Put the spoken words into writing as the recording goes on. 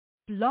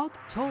Blog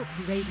Talk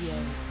Radio.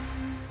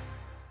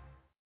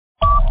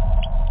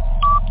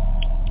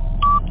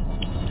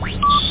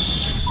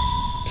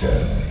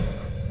 Ten,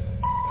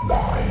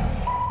 9,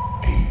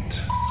 8,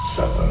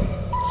 7,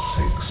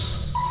 6,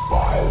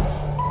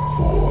 5,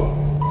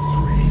 4,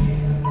 3,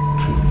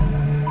 2,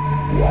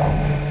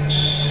 1,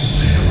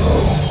 0.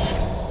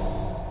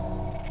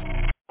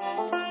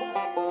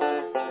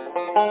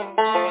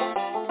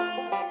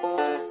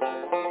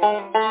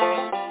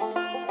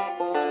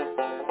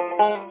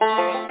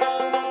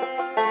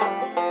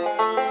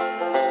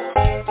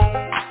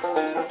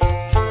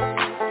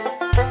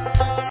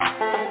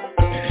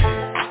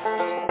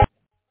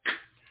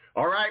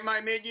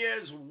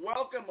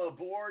 Welcome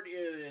aboard.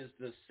 It is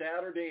the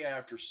Saturday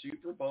after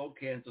Super Bowl.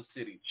 Kansas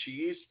City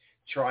Chiefs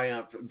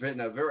triumphed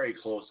in a very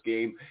close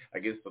game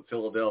against the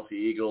Philadelphia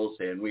Eagles,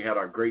 and we had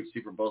our great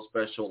Super Bowl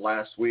special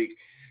last week.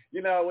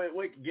 You know,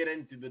 we can get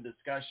into the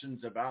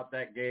discussions about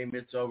that game.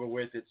 It's over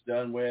with. It's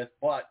done with.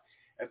 But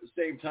at the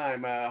same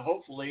time,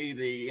 hopefully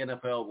the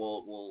NFL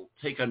will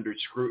take under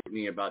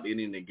scrutiny about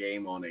ending the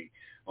game on a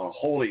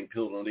holding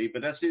penalty.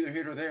 But that's neither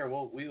here nor there.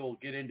 We will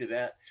get into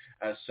that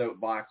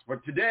soapbox.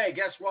 But today,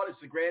 guess what? It's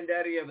the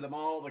Grandaddy of them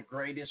all, the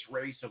greatest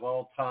race of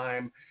all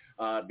time.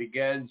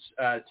 Begins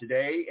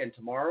today and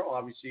tomorrow.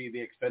 Obviously, the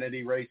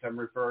Xfinity race I'm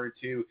referring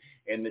to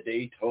and the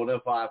Daytona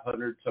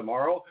 500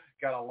 tomorrow.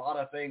 Got a lot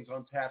of things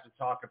on tap to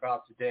talk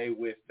about today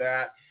with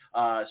that.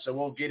 So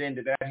we'll get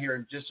into that here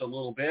in just a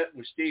little bit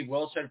with Steve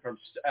Wilson from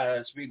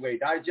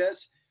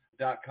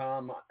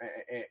SpeedwayDigest.com,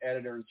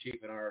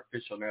 editor-in-chief and our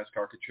official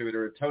NASCAR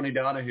contributor, Tony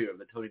Donahue of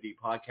the Tony D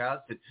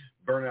Podcast and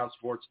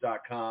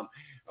BurnoutSports.com,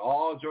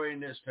 all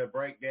joining us to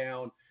break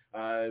down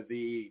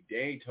the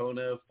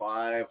Daytona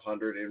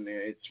 500, and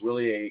it's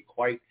really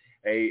quite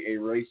a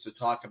race to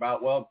talk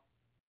about. Well,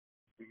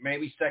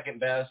 maybe second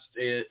best.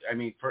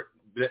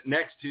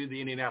 Next to the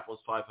Indianapolis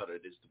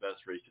 500 is the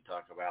best race to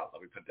talk about.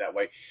 Let me put it that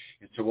way.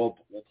 And so we'll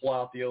pull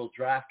out the old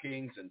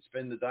DraftKings and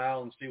spin the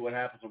dial and see what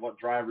happens and what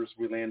drivers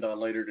we land on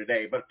later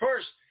today. But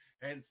first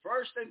and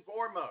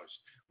foremost,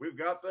 we've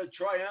got the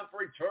triumphant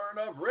return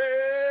of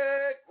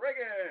Rick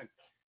Riggin.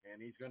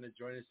 And he's going to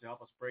join us to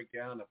help us break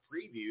down a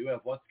preview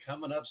of what's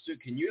coming up soon.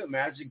 Can you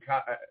imagine,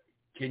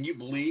 can you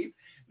believe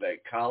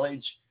that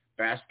college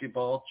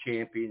basketball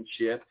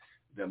championship,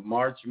 the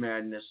March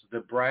Madness,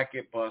 the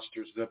Bracket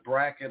Busters, the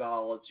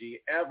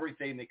Bracketology,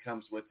 everything that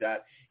comes with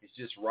that is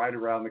just right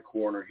around the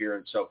corner here.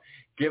 And so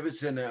give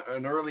us an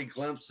early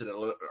glimpse and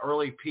an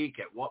early peek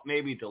at what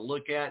maybe to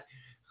look at.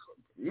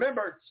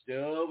 Remember,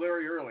 still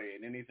very early,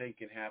 and anything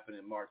can happen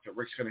in March. So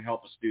Rick's going to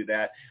help us do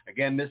that.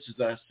 Again, this is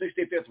the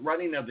 65th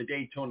running of the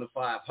Daytona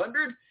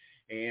 500,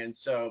 and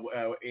so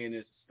and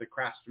it's the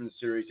Craftsman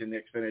Series in the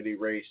Xfinity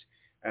race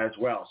as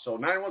well. So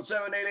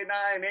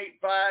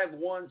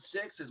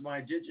 917-889-8516 is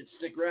my digit.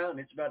 Stick around.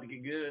 It's about to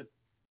get good.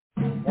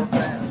 More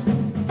fast.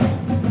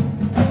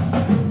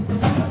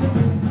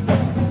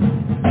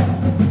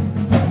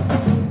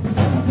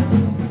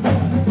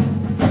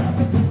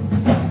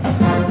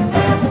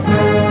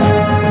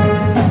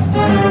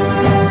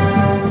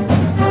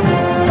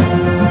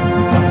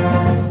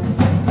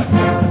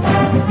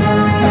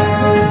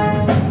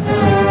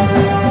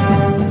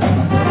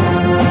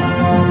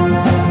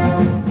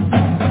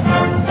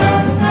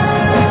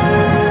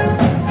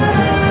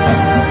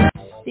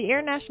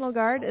 National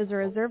Guard is a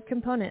reserve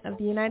component of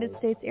the United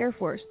States Air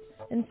Force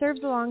and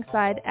serves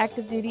alongside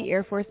active duty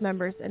Air Force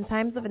members in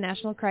times of a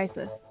national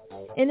crisis.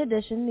 In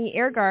addition, the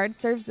Air Guard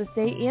serves the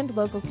state and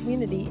local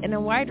community in a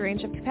wide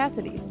range of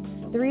capacities.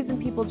 The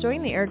reason people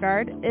join the Air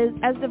Guard is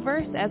as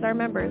diverse as our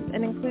members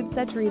and includes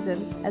such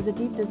reasons as a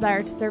deep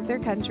desire to serve their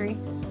country,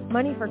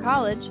 money for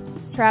college,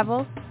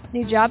 travel,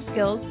 new job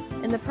skills,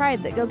 and the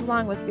pride that goes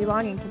along with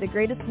belonging to the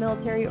greatest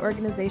military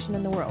organization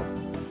in the world.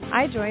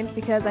 I joined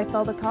because I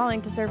felt a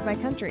calling to serve my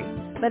country,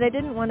 but I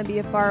didn't want to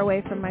be far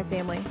away from my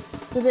family,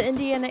 so the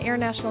Indiana Air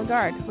National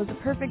Guard was a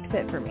perfect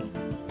fit for me.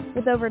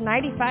 With over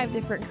 95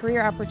 different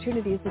career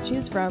opportunities to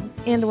choose from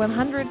and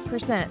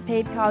 100%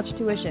 paid college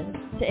tuition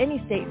to any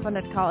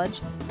state-funded college,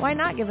 why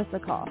not give us a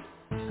call?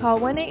 Call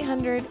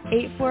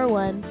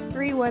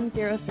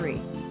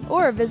 1-800-841-3103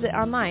 or visit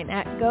online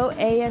at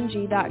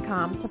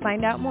goang.com to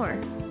find out more.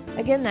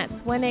 Again, that's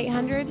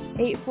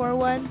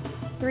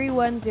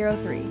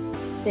 1-800-841-3103.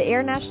 The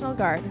Air National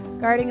Guard,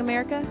 guarding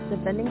America,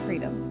 defending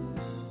freedom.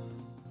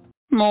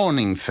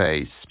 Morning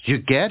face. You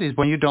get it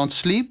when you don't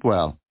sleep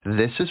well.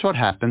 This is what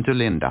happened to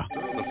Linda.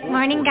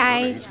 Morning,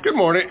 guys. Good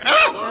morning.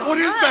 Ah, what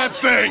is that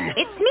thing?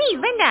 It's me,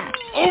 Linda.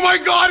 Oh my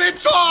God,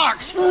 it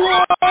talks!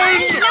 Run!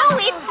 No,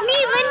 it's me,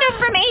 Linda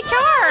from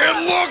HR.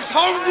 It looks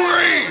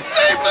hungry!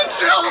 Save the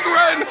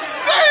children!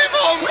 Save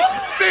them!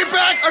 Stay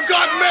back! I've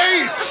got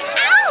mace!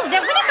 Ow, that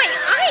went in my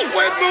eyes.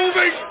 Quit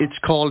moving! It's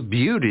called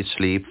beauty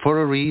sleep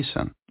for a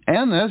reason.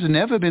 And there's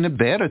never been a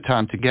better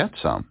time to get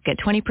some. Get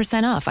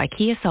 20% off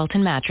IKEA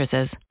Sultan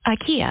mattresses.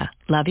 IKEA,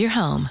 love your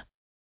home.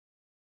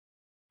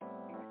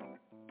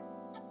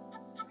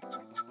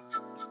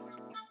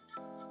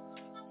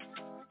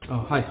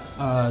 Oh, hi.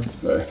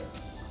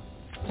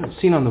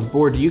 Seen on the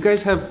board, do you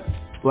guys have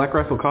Black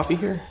Rifle coffee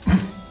here?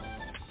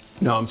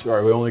 No, I'm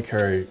sorry. We only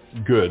carry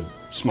good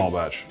small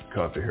batch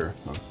coffee here.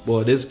 No. Well,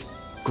 it is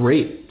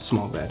great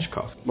small batch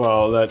coffee.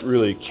 Well, that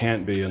really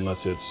can't be unless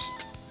it's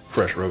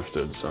fresh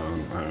roasted. So,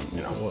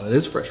 Well, it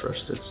is fresh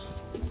roasted.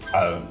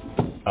 I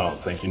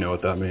don't think you know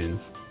what that means.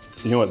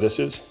 You know what this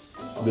is?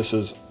 This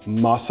is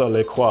Masa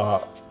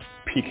Lequa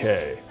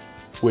Pique,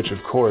 which of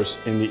course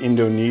in the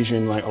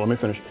Indonesian language, let me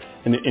finish.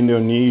 In the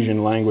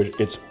Indonesian language,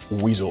 it's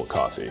weasel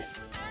coffee.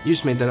 You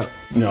just made that up.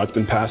 No, it's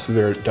been passed through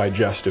their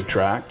digestive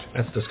tract.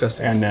 That's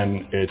disgusting. And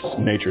then it's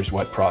nature's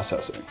wet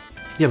processing.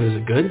 Yeah, but is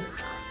it good?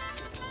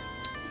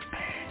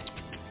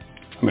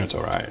 I mean, it's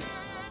all right.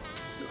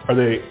 Are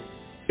they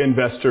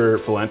investor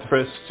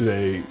philanthropists? Do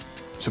they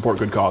support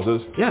good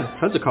causes? Yeah,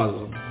 tons of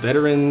causes.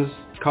 Veterans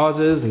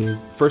causes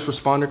and first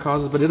responder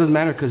causes, but it doesn't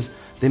matter because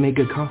they make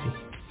good coffee.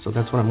 So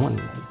that's what I'm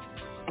wanting.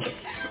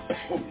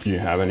 Do you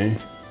have any?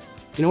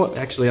 You know what?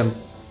 Actually, I'm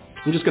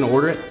just going to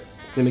order it.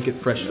 They make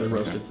it freshly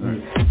roasted.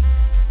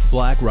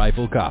 Black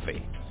Rifle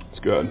Coffee. It's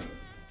good.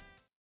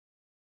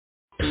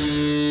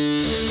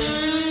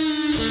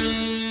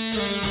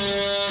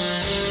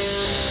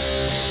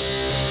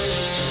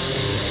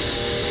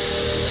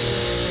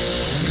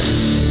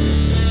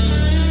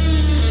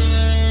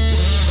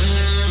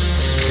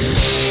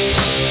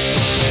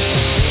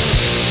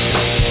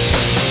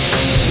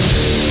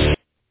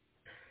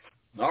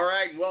 All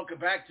right, welcome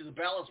back to the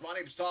Balance. My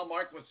name is Tom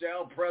Marquis,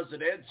 El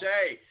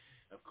Presidente.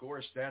 Of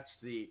course, that's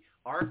the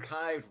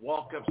archived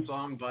walk-up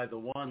song by the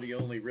one, the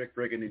only Rick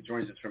Riggin, who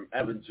joins us from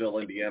Evansville,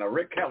 Indiana.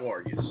 Rick, how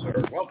are you,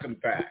 sir? Welcome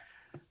back.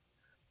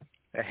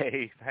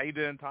 Hey, how you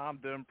doing, Tom?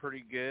 Doing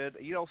pretty good.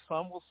 You know,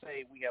 some will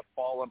say we have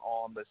fallen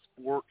on the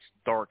sports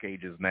dark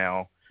ages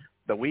now.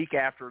 The week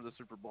after the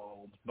Super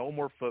Bowl, no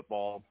more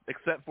football,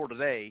 except for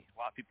today. A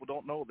lot of people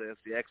don't know this.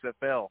 The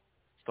XFL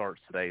starts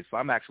today, so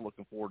I'm actually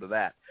looking forward to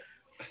that.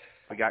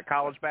 We got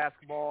college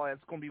basketball.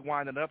 It's going to be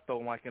winding up, though,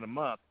 like in a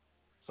month.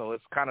 So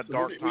it's kind of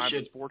dark time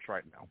in sports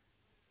right now.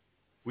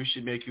 We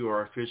should make you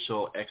our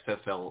official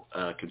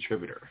XFL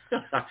contributor.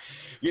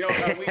 We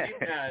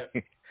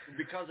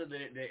because of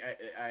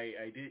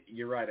I did.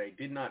 You're right. I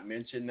did not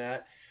mention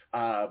that,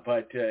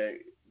 but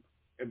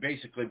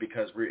basically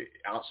because we're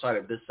outside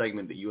of this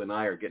segment that you and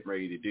I are getting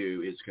ready to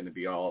do, it's going to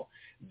be all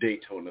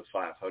Daytona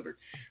 500.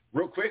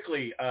 Real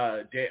quickly,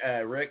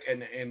 Rick,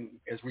 and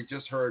as we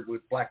just heard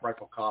with Black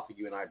Rifle Coffee,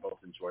 you and I both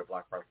enjoy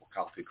Black Rifle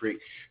Coffee.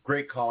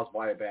 Great cause,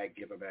 buy a bag,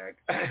 give a bag.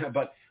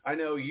 But I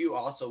know you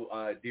also,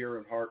 dear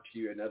in heart to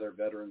you, another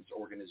veterans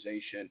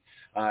organization,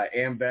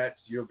 AMVETS,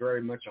 you're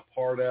very much a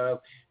part of.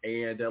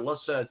 And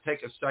let's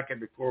take a second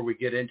before we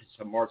get into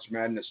some March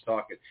Madness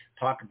talk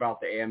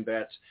about the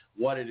AMVETS,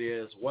 what it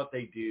is, what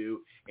they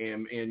do.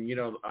 And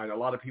a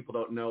lot of people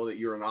don't know that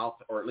you're an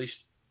author, or at least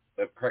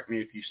correct me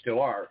if you still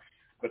are,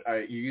 but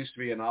you used to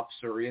be an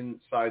officer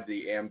inside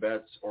the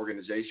AMVETS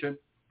organization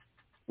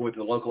with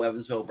the local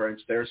Evansville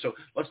branch there. So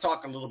let's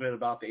talk a little bit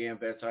about the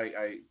AMVETS.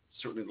 I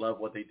certainly love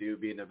what they do,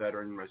 being a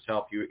veteran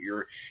myself.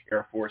 You're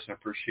Air Force, and I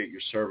appreciate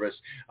your service.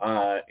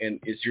 And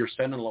is your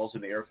son-in-law's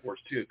in the Air Force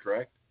too,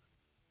 correct?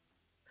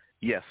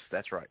 Yes,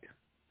 that's right.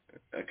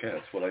 Okay,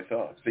 that's what I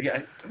thought. So yeah,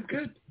 I'm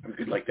good. I'm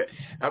good like that.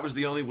 That was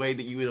the only way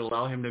that you would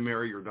allow him to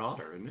marry your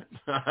daughter, isn't it?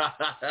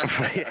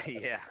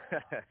 Yeah.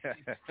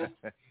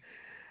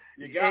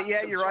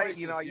 Yeah, you're right.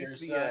 You know, I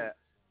used to be.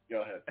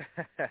 Go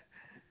ahead.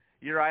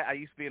 You're right. I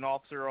used to be an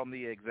officer on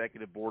the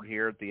executive board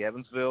here at the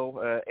Evansville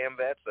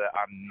AMVETS.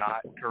 I'm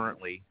not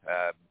currently,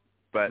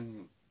 but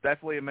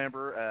definitely a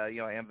member.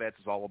 AMVETS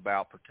is all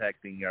about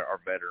protecting our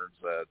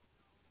veterans,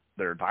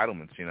 their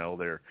entitlements.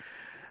 Their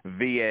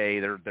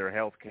VA, their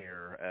health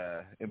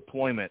care,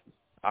 employment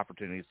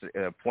opportunities,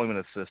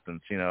 employment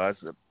assistance.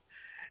 AMVETS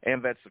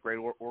is a great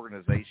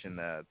organization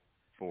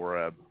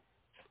for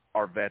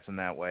our vets in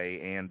that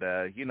way. And,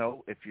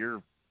 if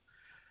you're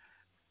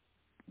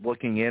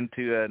looking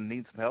into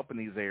need some help in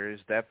these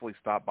areas, definitely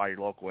stop by your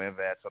local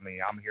AMVETS. I mean,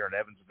 I'm here in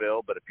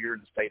Evansville, but if you're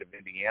in the state of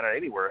Indiana,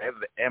 anywhere,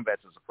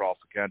 AMVETS is across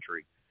the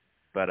country.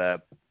 But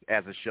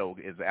as the show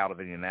is out of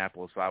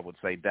Indianapolis, I would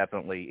say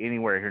definitely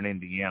anywhere here in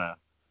Indiana,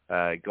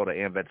 go to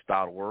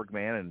amvets.org,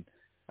 man,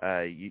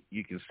 and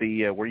you can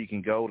see where you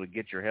can go to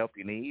get your help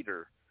you need,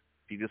 or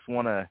if you just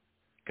want to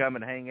come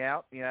and hang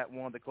out at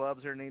one of the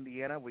clubs here in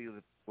Indiana, we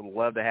would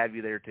love to have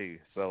you there too.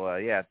 So,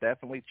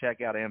 definitely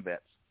check out AMVETS.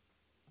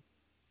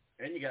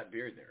 And you got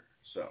beer there,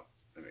 so,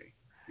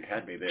 you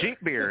had me there. Cheap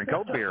beer and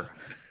cold beer.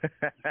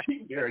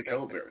 Cheap beer and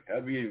cold beer.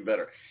 That'd be even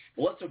better.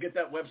 Well, let's get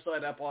that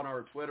website up on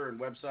our Twitter and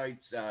websites,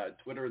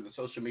 Twitter and the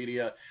social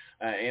media,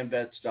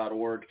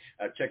 amvets.org.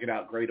 Check it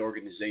out. Great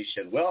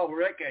organization. Well,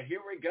 Rick,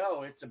 here we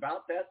go. It's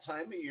about that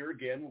time of year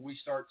again when we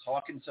start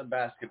talking some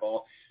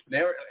basketball.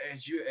 Now, as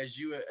you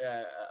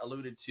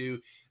alluded to,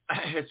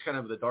 it's kind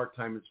of the dark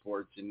time in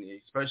sports, and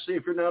especially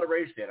if you're not a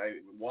Rays fan.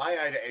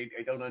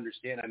 I don't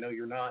understand. I know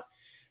you're not.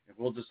 And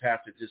we'll just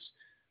have to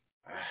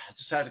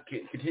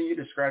continue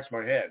to scratch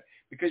my head,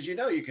 because you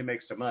can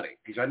make some money,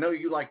 because I know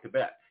you like to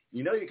bet.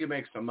 You can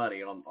make some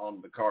money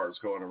on the cars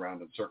going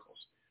around in circles.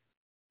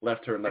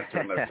 Left turn, left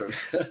turn, left turn.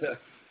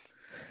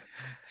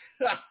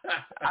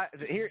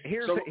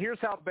 Here's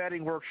how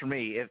betting works for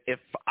me. If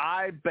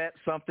I bet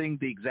something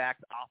the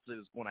exact opposite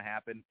is going to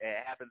happen,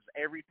 it happens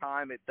every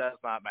time. It does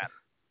not matter.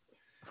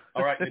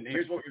 All right, and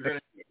here's what we're going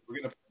to do.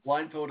 We're going to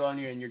blindfold on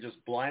you, and you're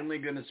just blindly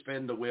going to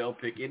spin the wheel,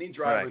 pick any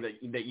driver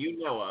that you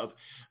know of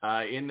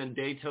in the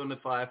Daytona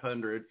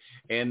 500,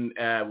 and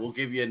we'll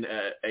give you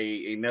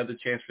another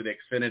chance for the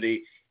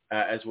Xfinity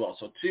as well.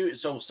 So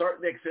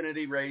start the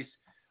Xfinity race.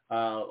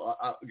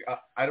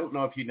 I don't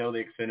know if you know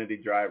the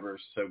Xfinity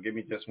drivers, so give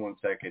me just 1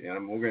 second,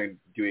 and we're going to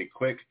do a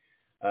quick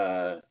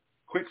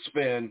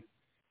spin,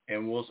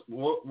 and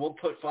we'll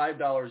put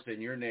 $5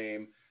 in your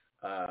name.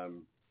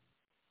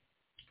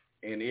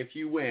 And if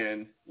you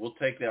win, we'll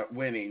take that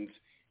winnings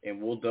and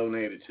we'll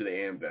donate it to the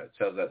AMVETS.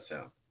 How's that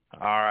sound?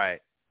 All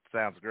right.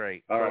 Sounds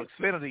great. All right.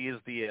 Xfinity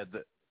is the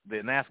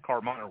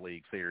NASCAR minor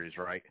league series,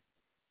 right?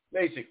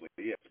 Basically,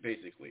 yes,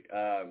 basically.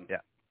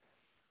 Yeah.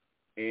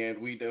 And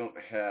we don't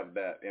have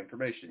that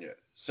information yet.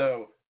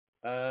 So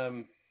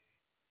they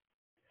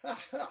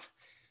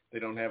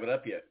don't have it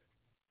up yet.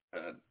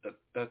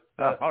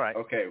 All right.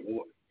 Okay.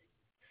 Well,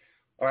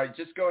 all right.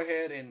 Just go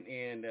ahead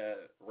and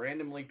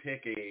randomly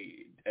pick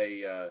a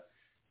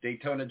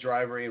Daytona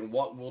driver, and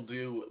what we'll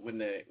do when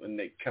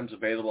it comes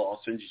available,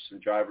 I'll send you some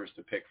drivers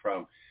to pick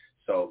from.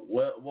 So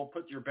we'll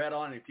put your bet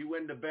on. If you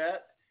win the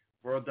bet,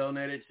 we'll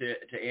donate it to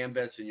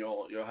AMVETS, and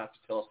you'll have to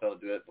tell us how to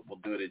do it, but we'll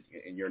do it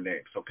in your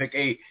name. So pick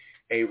a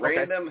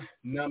random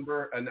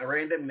number, a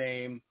random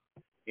name,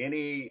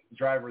 any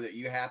driver that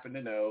you happen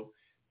to know,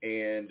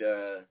 and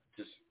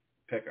just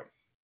pick them.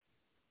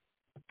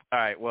 All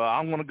right. Well,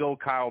 I'm going to go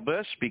Kyle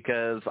Busch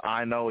because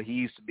I know he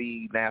used to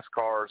be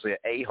NASCAR's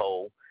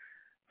a-hole.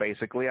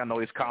 Basically, I know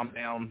he's calmed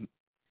down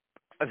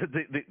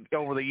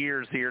over the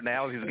years here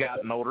now. He's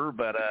gotten older,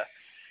 but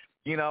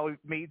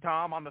me,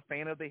 Tom, I'm a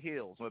fan of the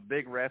hills. I'm a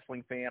big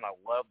wrestling fan. I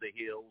love the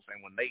hills,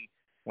 and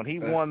when he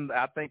won,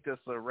 I think this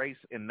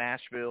race in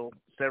Nashville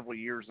several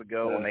years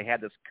ago, and they had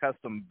this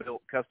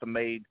custom-built,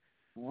 custom-made,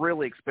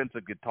 really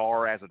expensive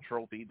guitar as a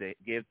trophy to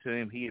give to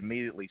him, he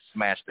immediately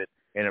smashed it,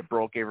 and it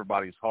broke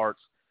everybody's hearts.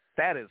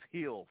 That is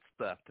heel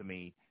stuff to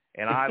me,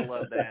 and I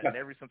love that. And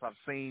ever since I've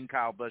seen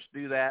Kyle Busch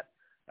do that,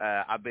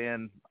 I've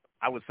been,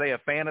 I would say, a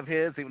fan of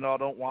his, even though I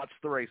don't watch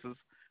the races,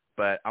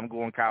 but I'm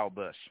going Kyle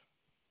Busch.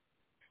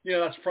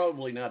 That's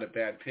probably not a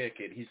bad pick.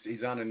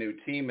 He's on a new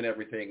team and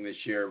everything this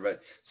year,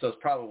 so it's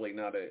probably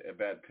not a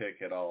bad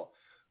pick at all.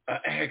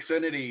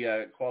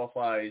 Xfinity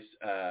qualifies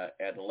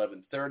at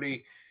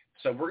 11:30,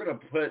 so we're going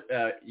to put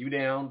you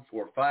down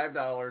for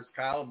 $5,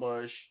 Kyle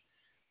Busch.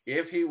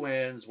 If he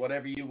wins,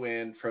 whatever you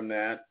win from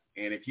that,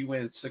 and if you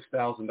win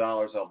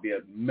 $6,000, I'll be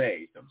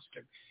amazed. I'm just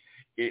kidding.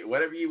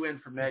 Whatever you win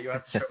from that, you'll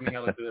have to show me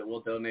how to do it.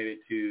 We'll donate it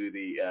to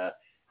the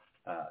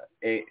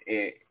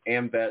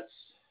AMVETS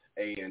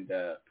and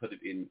put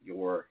it in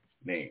your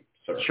name,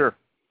 sir. Sure.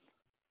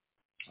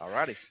 All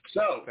righty.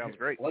 So sounds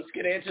great. Let's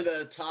get into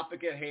the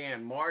topic at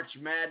hand, March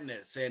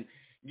Madness. And,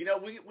 we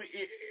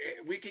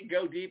can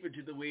go deep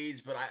into the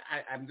weeds, but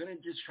I'm going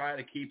to just try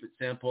to keep it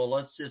simple.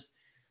 Let's just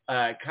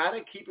kind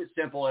of keep it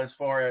simple as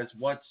far as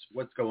what's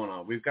going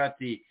on. We've got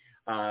the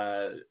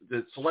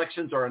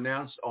selections are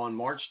announced on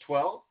March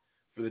 12th.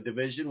 For the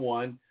Division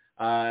One,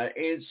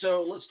 and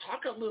so let's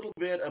talk a little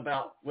bit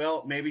about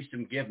maybe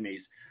some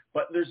give-me's.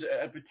 But there's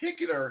a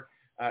particular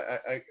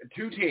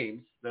two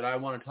teams that I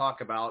want to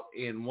talk about,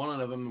 and one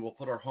of them we'll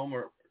put our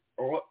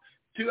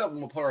two of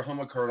them we'll put our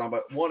homework card on,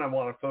 but one I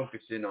want to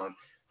focus in on,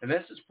 and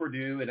this is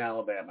Purdue and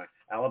Alabama.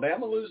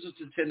 Alabama loses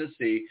to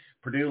Tennessee,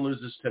 Purdue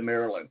loses to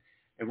Maryland.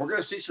 And we're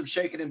going to see some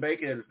shaking and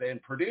baking.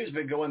 And Purdue's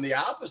been going the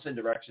opposite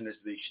direction as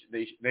they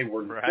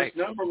were just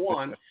number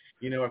one,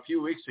 a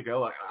few weeks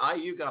ago.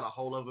 IU got a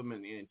hold of them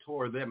and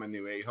tore them a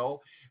new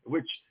a-hole,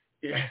 which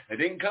they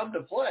didn't come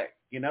to play.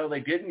 They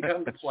didn't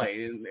come to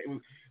play. And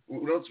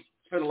we don't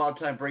spend a lot of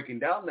time breaking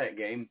down that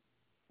game,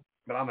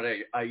 but I'm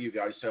an IU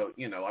guy, so,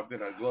 I'm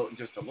going to gloat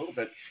just a little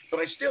bit. But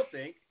I still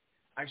think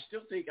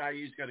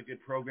IU's got a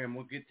good program.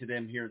 We'll get to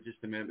them here in just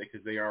a minute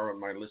because they are on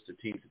my list of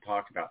teams to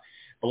talk about.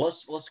 But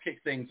let's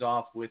kick things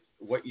off with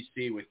what you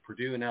see with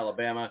Purdue and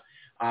Alabama.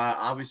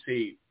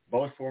 Obviously,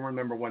 both former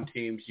number one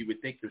teams. You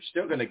would think they're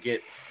still going to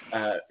get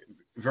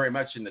very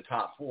much in the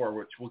top four,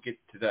 which we'll get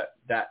to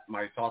that.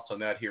 My thoughts on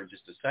that here in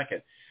just a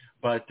second.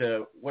 But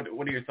what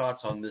are your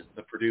thoughts on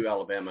the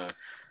Purdue-Alabama?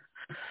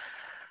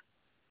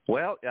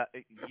 Well,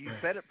 you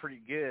said it pretty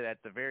good at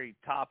the very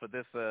top of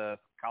this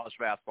college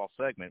basketball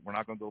segment. We're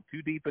not going to go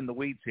too deep in the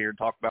weeds here and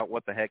talk about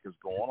what the heck is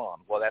going on.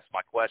 Well, that's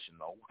my question,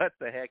 though. What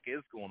the heck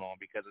is going on?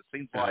 Because it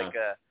seems like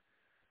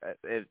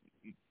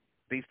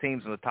these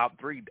teams in the top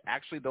three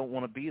actually don't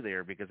want to be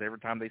there because every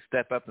time they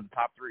step up in the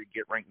top three and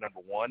get ranked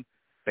number one,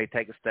 they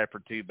take a step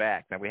or two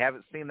back. Now, we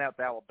haven't seen that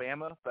with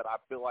Alabama, but I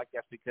feel like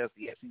that's because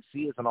the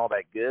SEC isn't all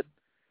that good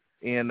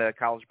in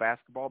college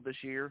basketball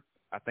this year.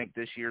 I think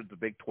this year the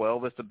Big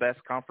 12 is the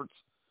best conference.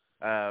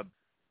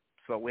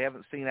 So we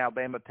haven't seen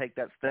Alabama take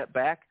that step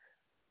back,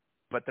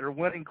 but they're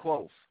winning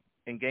close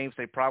in games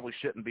they probably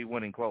shouldn't be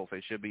winning close.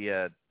 They should be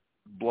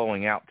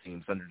blowing out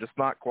teams, and they're just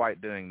not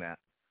quite doing that.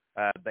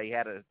 They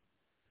had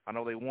I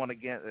know they won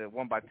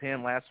by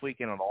 10 last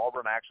weekend on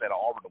Auburn. I actually had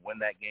Auburn to win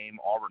that game.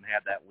 Auburn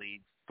had that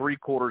lead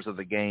 3/4 of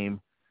the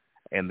game,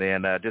 and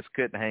then just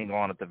couldn't hang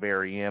on at the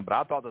very end. But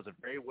I thought it was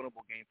a very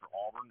winnable game for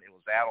Auburn. It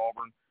was at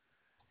Auburn.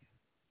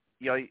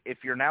 You know,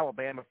 if you're an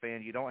Alabama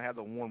fan, you don't have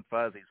the warm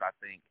fuzzies, I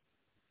think,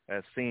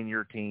 seeing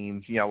your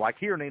team. You know, like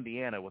here in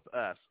Indiana with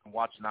us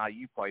watching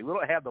IU play, we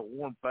don't have the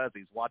warm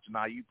fuzzies watching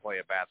IU play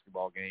a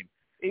basketball game,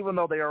 even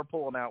though they are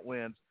pulling out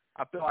wins.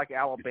 I feel like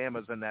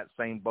Alabama's in that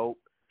same boat,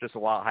 just a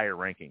lot higher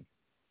ranking.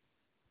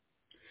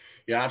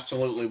 Yeah,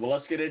 absolutely. Well,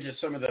 let's get into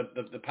some of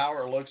the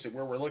power looks at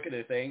where we're looking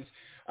at things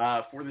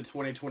for the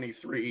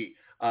 2023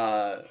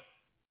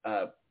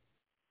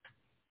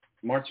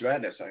 March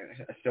Madness.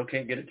 I still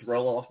can't get it to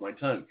roll off my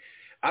tongue.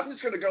 I'm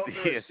just going to go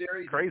through a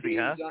series of teams.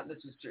 Huh? Not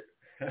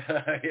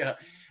necessarily. Yeah,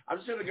 I'm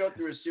just going to go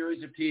through a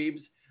series of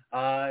teams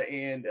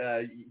and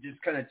you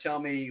just kind of tell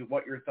me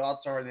what your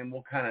thoughts are, and then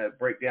we'll kind of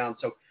break down.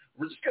 So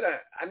I'm just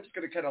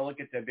going to kind of look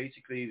at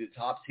basically the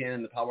top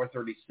 10, the Power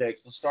 36.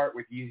 We'll start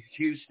with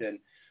Houston.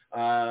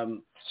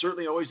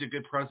 Certainly always a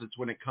good presence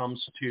when it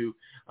comes to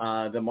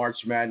the March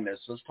Madness.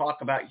 Let's talk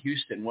about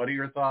Houston. What are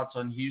your thoughts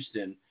on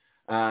Houston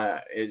as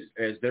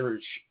they're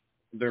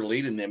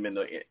leading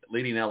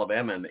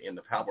Alabama in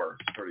the Power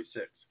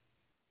 36?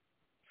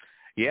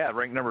 Yeah,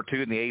 ranked number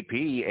 2 in the AP,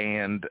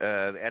 and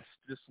that's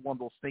just one of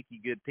those sneaky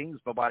good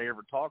teams nobody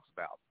ever talks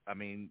about. I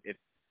mean, if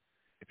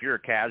you're a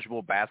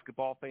casual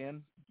basketball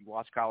fan, you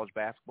watch college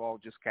basketball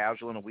just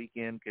casual on a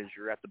weekend because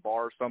you're at the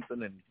bar or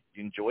something and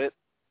you enjoy it.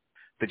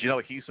 Did you know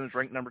Houston's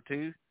ranked number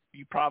 2?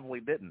 You probably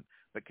didn't.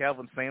 But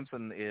Kelvin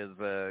Sampson is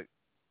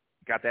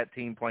got that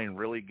team playing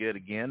really good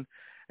again,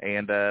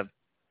 and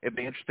it'd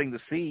be interesting to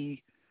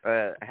see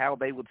how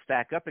they would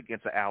stack up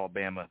against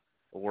Alabama.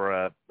 Or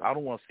I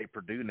don't want to say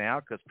Purdue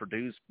now because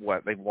Purdue's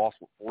they've lost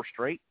 4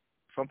 straight,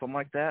 something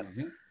like that.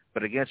 Mm-hmm.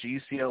 But against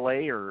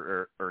UCLA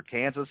or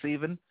Kansas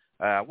even,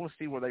 I want to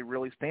see where they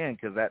really stand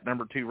because that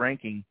number 2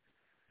 ranking,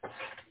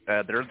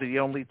 they're the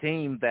only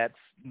team that's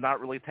not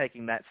really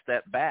taking that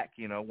step back.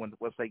 You know,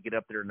 once they get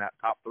up there in that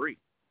top 3.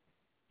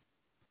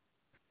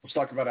 Let's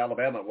talk about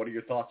Alabama. What are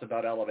your thoughts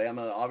about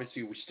Alabama?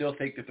 Obviously, we still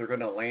think that they're going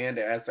to land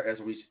as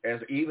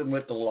even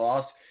with the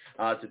loss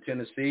to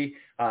Tennessee.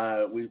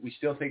 We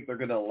still think they're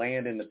going to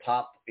land in the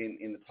top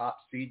in the top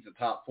seeds, the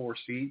top 4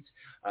 seeds.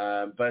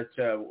 But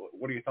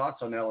what are your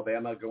thoughts on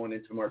Alabama going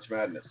into March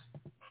Madness?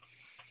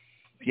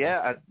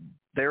 Yeah,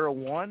 they're a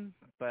 1,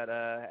 but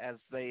as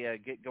they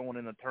get going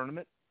in the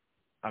tournament,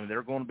 I mean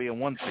they're going to be a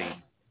 1 seed,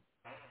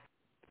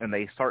 and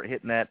they start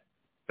hitting that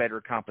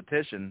better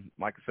competition.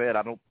 Like I said,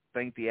 I don't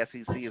think the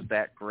SEC is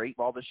that great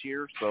all this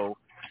year, so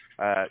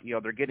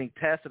they're getting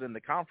tested in the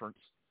conference,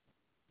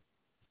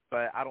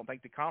 but I don't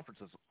think the conference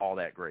is all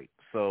that great.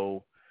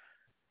 So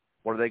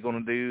what are they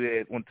going to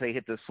do once they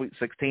hit the Sweet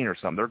 16 or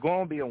something? They're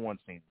going to be a 1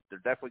 seed. They're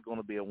definitely going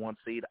to be a 1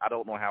 seed. I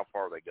don't know how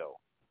far they go.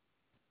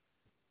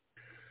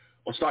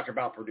 Let's talk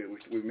about Purdue.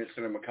 We've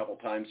mentioned them a couple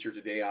times here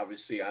today.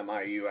 Obviously, I'm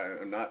IU.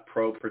 I'm not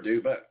pro Purdue,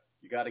 but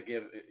you got to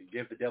give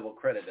the devil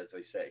credit, as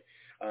they say.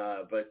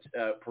 But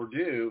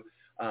Purdue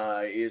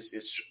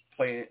is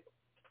playing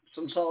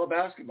some solid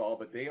basketball,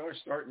 but they are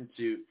starting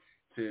to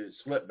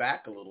slip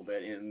back a little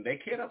bit, and they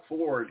can't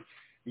afford.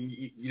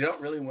 You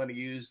don't really want to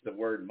use the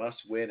word must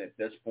win at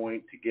this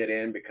point to get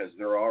in because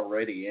they're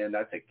already in.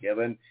 That's a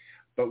given.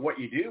 But what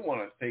you do want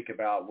to think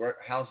about,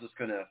 how's this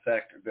going to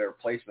affect their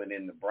placement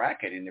in the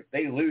bracket? And if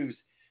they lose,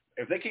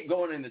 if they keep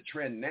going in the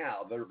trend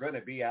now, they're going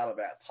to be out of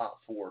that top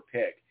 4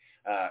 pick,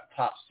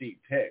 top seed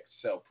pick.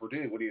 So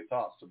Purdue, what are your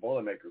thoughts? The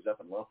Boilermakers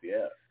up in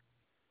Lafayette.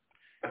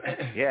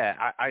 Yeah,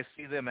 I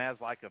see them as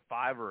like a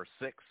 5 or a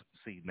 6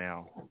 seed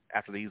now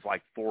after these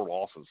 4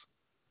 losses.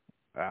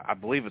 I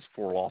believe it's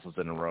 4 losses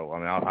in a row. I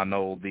mean, I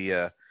know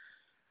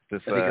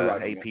this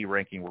right, AP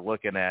ranking we're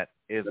looking at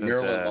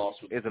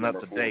isn't up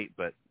to date,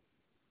 but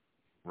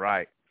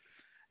right.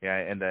 Yeah,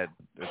 and that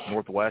it's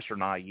Northwestern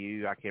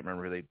IU. I can't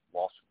remember who they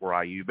lost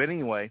for IU. But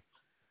anyway,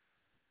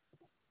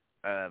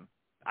 I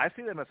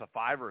see them as a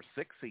 5 or a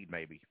 6 seed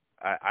maybe.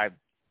 I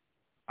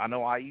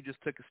know IU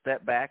just took a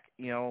step back,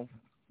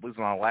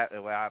 losing on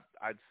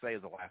I'd say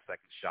is a last-second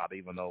shot,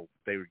 even though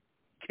they were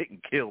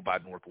getting killed by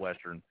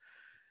Northwestern.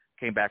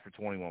 Came back for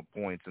 21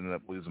 points and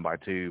ended up losing by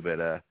 2.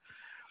 But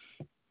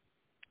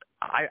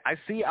I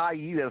see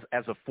IU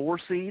as a 4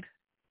 seed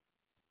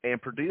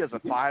and Purdue as a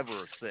 5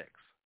 or a 6.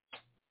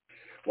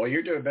 Well,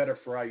 you're doing better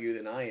for IU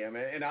than I am,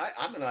 and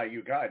I'm an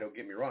IU guy. Don't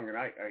get me wrong. And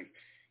I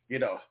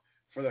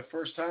for the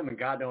first time in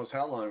God knows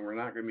how long, we're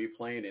not going to be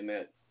playing in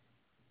that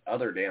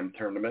other damn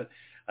tournament.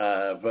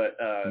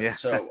 Yeah.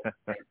 So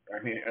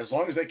I mean, as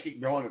long as they keep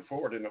going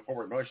forward in the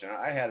forward motion,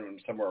 I had them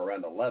somewhere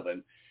around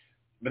 11.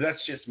 But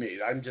that's just me.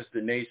 I'm just a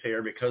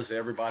naysayer because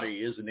everybody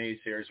is a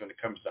naysayer when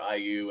it comes to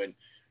IU, and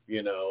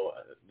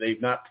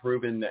they've not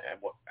proven that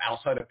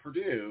outside of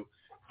Purdue.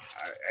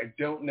 I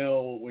don't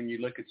know when you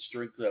look at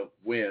strength of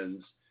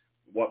wins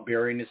what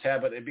bearing it's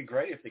had, but it'd be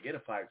great if they get a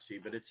 5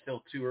 seed, but it's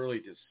still too early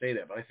to say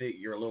that. But I think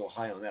you're a little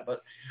high on that.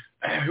 But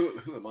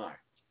who am I?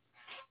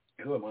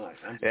 Who am I?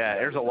 Yeah,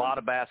 there's a lot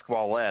of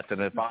basketball left,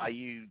 and if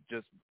IU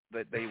just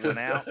that they win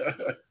out,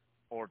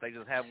 or if they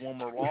just have one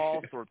more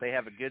loss, or if they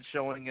have a good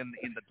showing in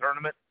the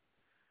tournament,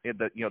 in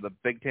the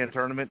Big Ten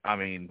tournament. I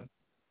mean,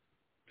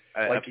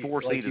 a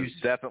 4 seed is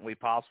definitely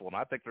possible, and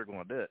I think they're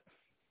going to do it.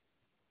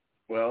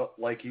 Well,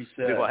 like you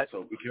said,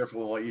 so be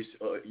careful what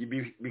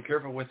you be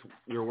careful with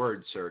your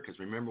words, sir, because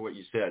remember what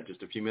you said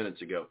just a few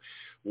minutes ago.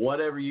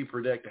 Whatever you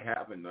predict to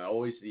happen,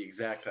 always the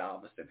exact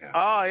opposite happens.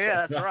 Oh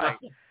yeah, that's right.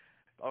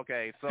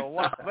 Okay, so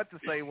what I meant to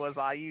say was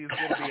IU's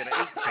going to be an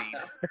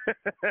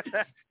 8 seed.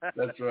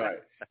 That's right.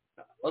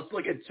 Let's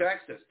look at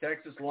Texas.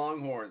 Texas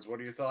Longhorns.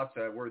 What are your thoughts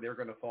on where they're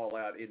going to fall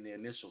out in the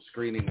initial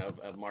screening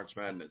of March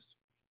Madness?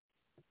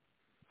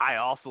 I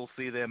also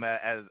see them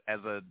as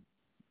a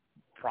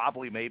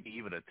probably maybe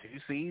even a 2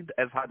 seed,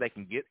 as high they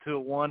can get to a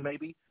 1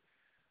 maybe.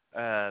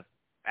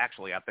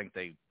 Actually, I think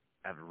they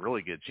have a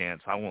really good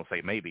chance. I won't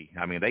say maybe.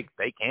 I mean,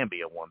 they can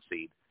be a 1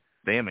 seed.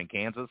 Them and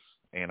Kansas.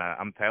 And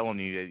I'm telling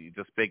you,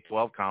 this Big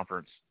 12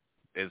 conference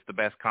is the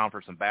best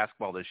conference in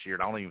basketball this year.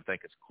 And I don't even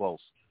think it's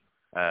close.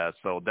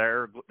 So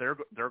they're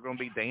going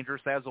to be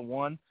dangerous as a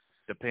 1.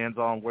 Depends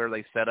on where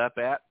they set up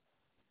at,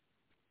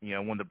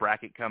 when the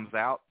bracket comes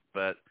out.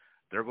 But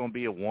they're going to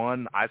be a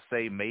 1. I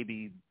say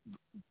maybe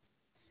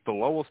the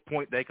lowest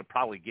point they could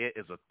probably get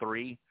is a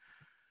 3.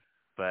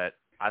 But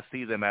I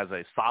see them as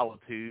a solid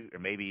 2 or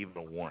maybe even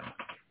a 1.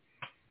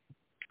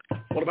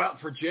 What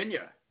about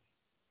Virginia?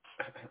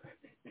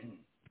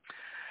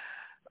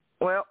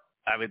 Well,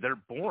 I mean, they're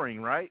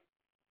boring, right?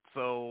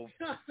 So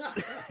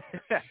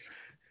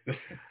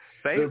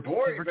they're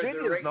boring.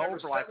 Virginia is known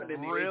for like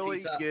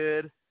really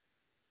good.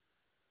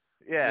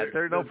 Yeah,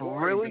 they're known for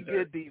really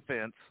good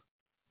defense.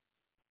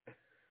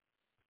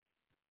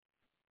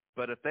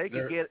 But if they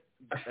could get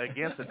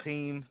against a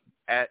team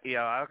at,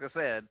 like I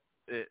said,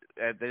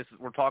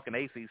 we're talking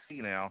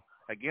ACC now,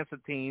 against a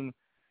team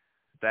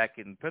that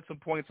can put some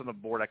points on the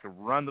board, that can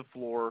run the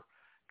floor,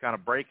 kind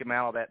of break them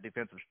out of that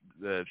defensive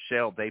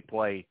shell they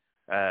play.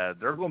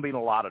 They're going to be in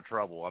a lot of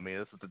trouble. I mean,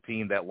 this is a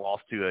team that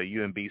lost to a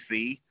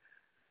UMBC,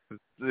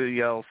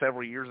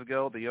 several years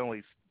ago. They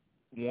only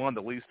won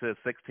to lose to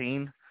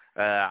 16.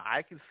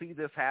 I can see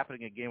this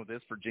happening again with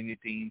this Virginia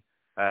team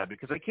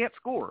because they can't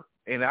score,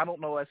 and I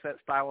don't know that's that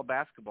style of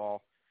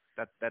basketball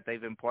that they've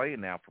been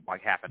playing now for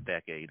like half a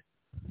decade.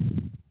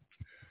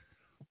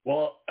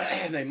 Well,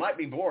 they might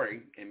be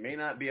boring and may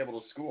not be able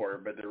to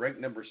score, but they're ranked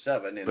number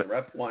 7, and they're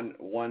up one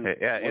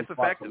it's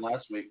spot effective from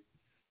last week.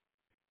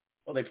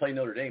 Well, they play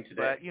Notre Dame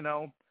today.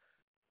 But,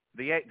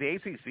 the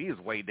ACC is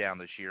way down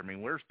this year. I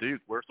mean, where's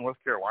Duke? Where's North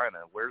Carolina?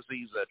 Where's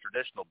these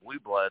traditional blue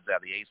bloods out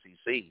of the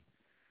ACC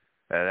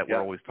that we're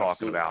always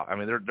talking about? I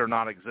mean, they're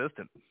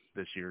non-existent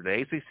this year.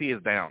 The ACC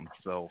is down,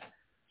 so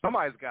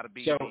somebody's got to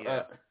be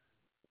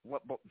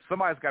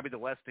somebody's got to be the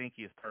less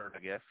stinkiest turd, I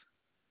guess.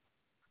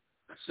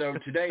 So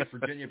today,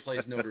 Virginia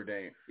plays Notre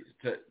Dame.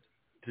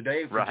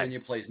 Today, Virginia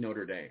plays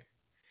Notre Dame.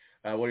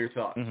 What are your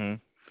thoughts? Mm-hmm.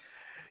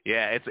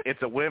 Yeah,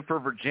 it's a win for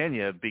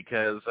Virginia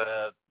because,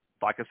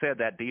 like I said,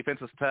 that defense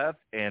is tough,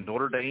 and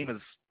Notre Dame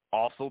is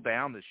also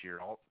down this year.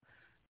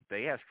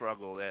 They have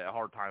struggled at a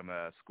hard time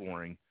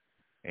scoring,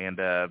 and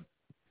it's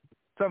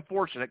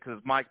unfortunate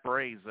because Mike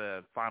Bray's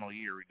final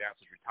year announced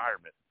his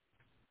retirement,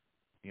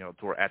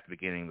 at the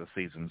beginning of the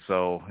season.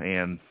 So,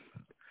 and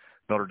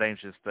Notre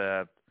Dame's just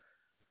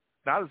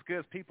not as good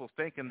as people's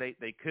thinking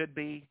they could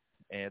be,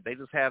 and they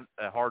just have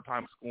a hard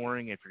time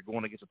scoring. If you're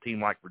going against a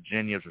team like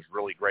Virginia, which is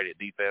really great at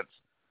defense,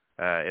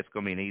 it's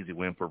going to be an easy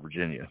win for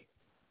Virginia.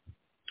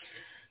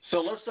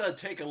 So let's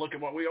take a look at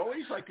what we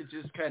always like to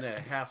just kind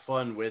of have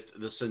fun with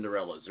the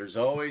Cinderellas. There's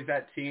always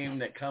that team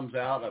that comes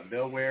out of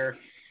nowhere,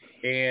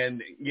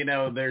 and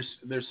there's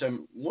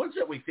some ones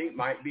that we think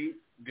might be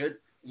good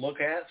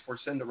look at for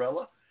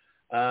Cinderella,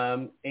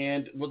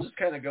 and we'll just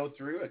kind of go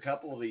through a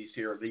couple of these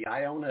here. The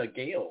Iona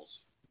Gales,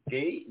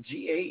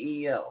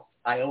 Gael,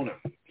 Iona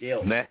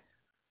Gales.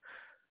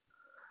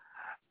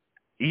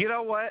 You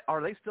know what?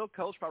 Are they still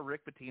coached by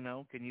Rick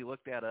Pitino? Can you look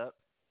that up?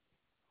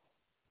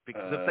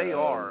 Because if they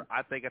are,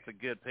 I think that's a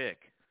good pick.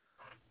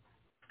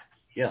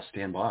 Yeah,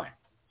 stand by.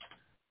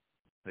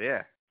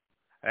 Yeah.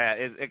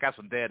 It got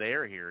some dead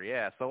air here,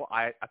 yeah. So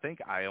I think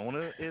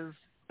Iona is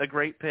a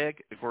great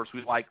pick. Of course,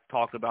 we like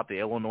talking about the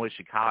Illinois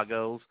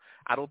Chicagos.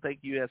 I don't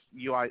think Rick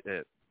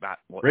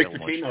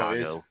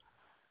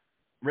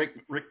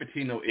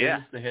Pitino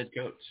is the head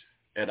coach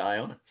at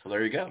Iona. So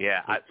there you go.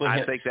 Yeah, so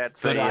I think that's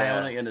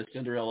Iona in the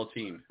Cinderella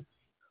team.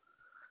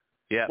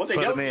 Yeah, what they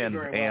put don't them in, do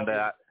very and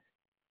well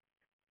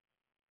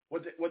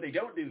what they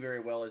don't do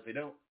very well is they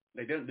don't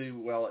do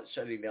well at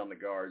shutting down the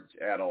guards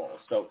at all.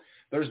 So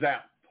there's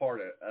that part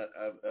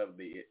of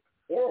the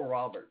Oral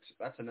Roberts.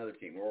 That's another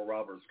team. Oral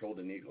Roberts,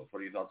 Golden Eagles.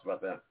 What are your thoughts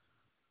about that?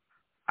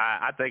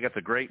 I think it's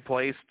a great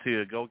place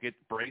to go get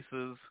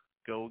braces,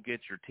 go get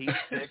your teeth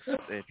fixed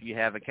if you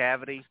have a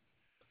cavity.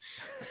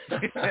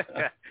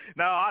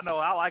 No, I know.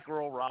 I like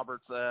Oral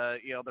Roberts. They're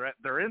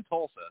in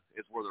Tulsa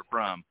is where they're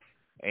from,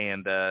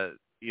 and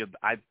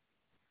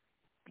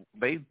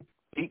they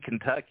beat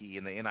Kentucky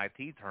in the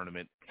NIT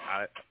tournament.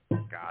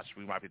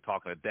 We might be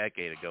talking a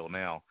decade ago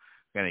now.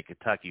 Any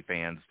Kentucky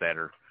fans that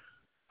are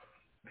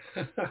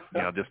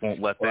Just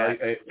won't let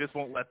that. Just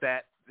won't let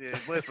that.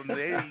 Listen,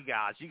 there you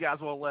guys. You guys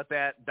won't let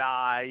that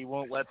die. You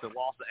won't let the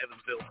loss of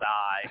Evansville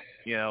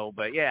die.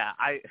 But yeah,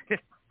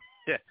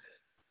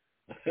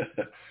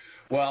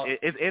 Well,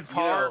 it's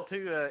hard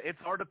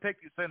to pick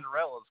the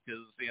Cinderellas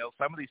because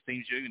some of these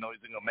teams he's going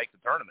to make the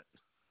tournament.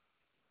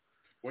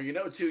 Well,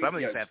 too. Some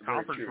of these have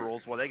conference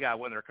rules where they got to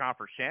win their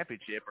conference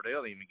championship or they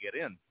don't even get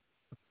in.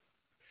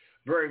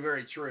 Very,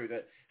 very true.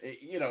 That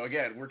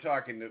again, we're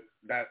talking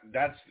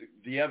that's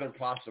the other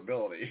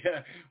possibility.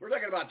 We're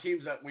talking about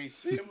teams that we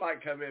see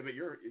might come in, but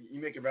you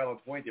make a valid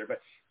point there.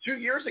 But 2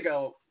 years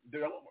ago,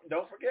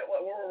 don't forget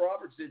what Oral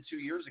Roberts did 2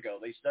 years ago.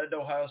 They studded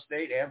Ohio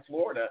State and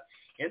Florida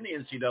in the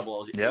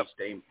NCAA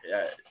state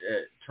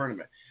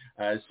tournament.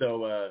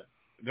 So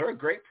they're a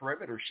great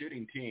perimeter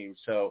shooting team.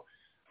 So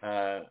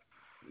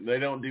they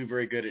don't do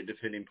very good at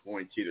defending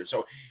points either.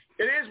 So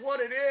it is what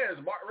it is.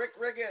 Rick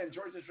Riggin,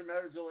 Georgia's from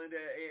Evansville,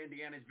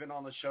 Indiana. He's been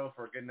on the show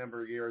for a good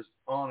number of years,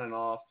 on and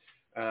off.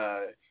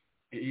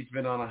 He's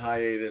been on a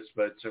hiatus,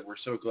 but we're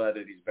so glad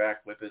that he's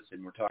back with us,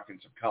 and we're talking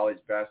some college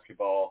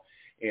basketball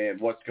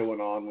and what's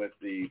going on with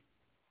the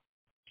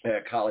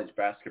college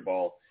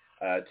basketball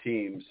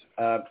teams.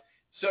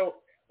 So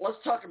let's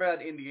talk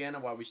about Indiana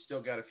while we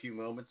still got a few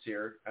moments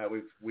here.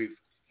 We've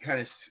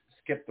kind of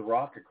skipped the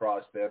rock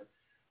across them.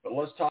 But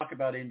let's talk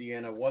about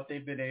Indiana, what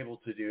they've been able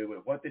to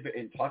do,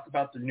 and talk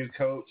about the new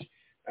coach,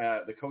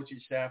 the coaching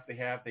staff they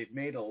have. They've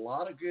made a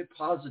lot of good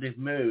positive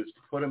moves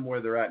to put them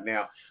where they're at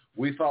now.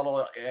 We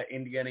follow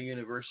Indiana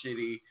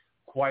University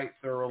quite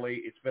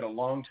thoroughly. It's been a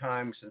long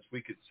time since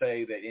we could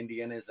say that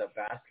Indiana is a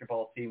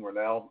basketball team. We're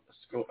now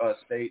a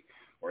state.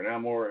 We're now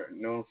more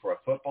known for a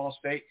football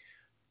state.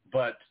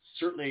 But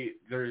certainly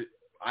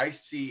I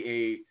see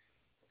a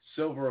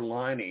silver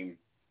lining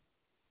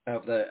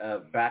of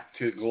the back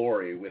to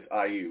glory with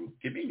IU.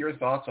 Give me your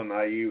thoughts on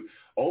IU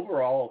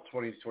overall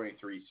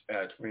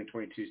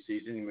 2022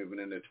 season, moving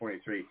into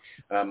 23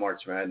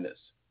 March Madness.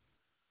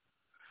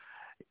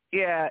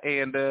 Yeah,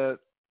 and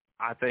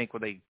I think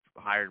when they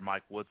hired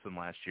Mike Woodson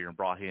last year and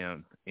brought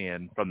him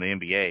in from the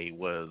NBA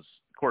was,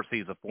 of course,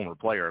 he's a former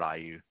player at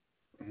IU.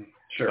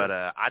 Sure. But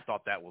I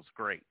thought that was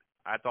great.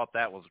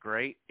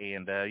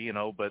 And,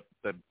 but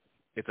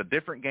it's a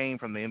different game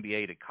from the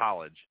NBA to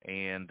college.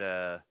 And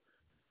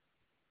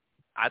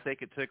I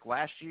think it took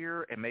last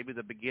year and maybe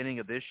the beginning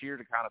of this year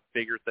to kind of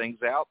figure things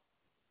out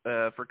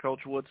for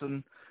Coach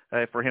Woodson,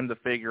 for him to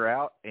figure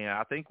out. And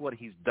I think what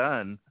he's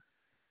done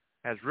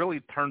has really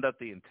turned up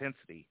the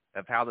intensity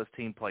of how this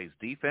team plays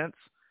defense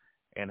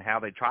and how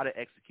they try to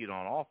execute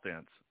on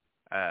offense,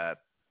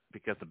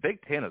 because the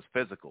Big Ten is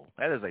physical.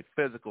 That is a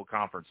physical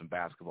conference in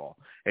basketball,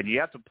 and you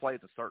have to play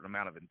with a certain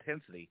amount of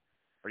intensity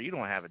or you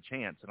don't have a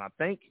chance. And I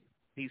think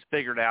he's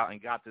figured out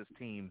and got this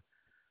team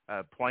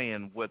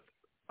playing with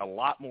a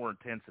lot more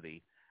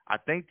intensity. I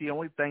think the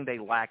only thing they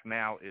lack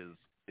now is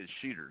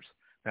shooters.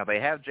 Now, they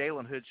have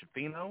Jalen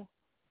Hood-Schifino,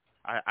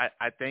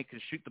 I think, can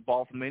shoot the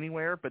ball from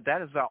anywhere, but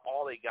that is about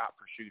all they got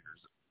for shooters.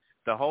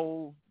 The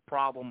whole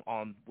problem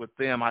with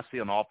them I see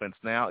on offense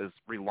now is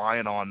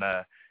relying on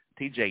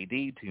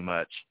TJD too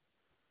much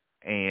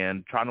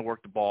and trying to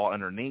work the ball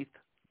underneath,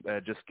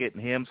 just getting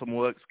him some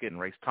looks, getting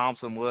Race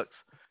Thompson looks.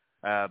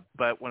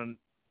 But when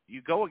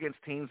you go against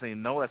teams and you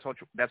know that's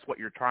what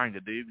you're trying to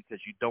do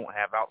because you don't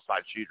have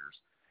outside shooters,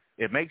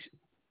 it makes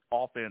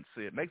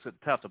it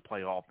tough to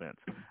play offense.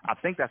 I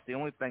think that's the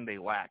only thing they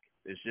lack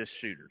is just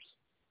shooters.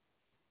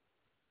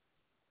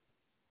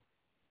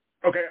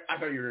 Okay, I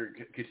thought you were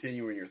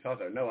continuing your thought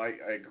there. No, I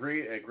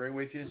agree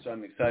with you. So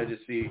I'm excited to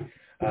see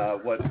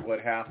what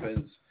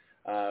happens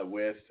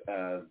with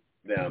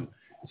them.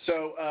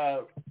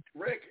 So,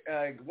 Rick,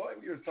 what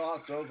are your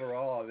thoughts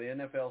overall? The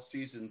NFL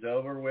season's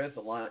over with.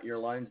 Your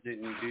Lions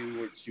didn't do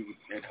what you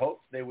had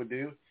hoped they would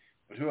do.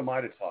 But who am I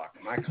to talk?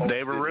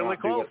 They were really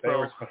close,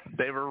 though.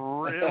 They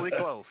were really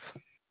close.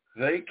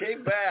 They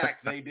came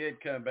back. They did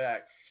come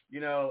back.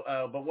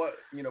 But what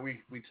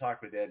we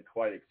talked with Ed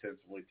quite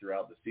extensively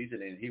throughout the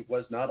season, and he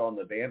was not on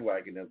the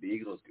bandwagon of the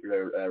Eagles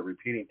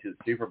repeating to the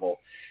Super Bowl.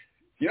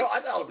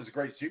 I thought it was a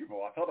great Super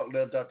Bowl. I thought it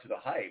lived up to the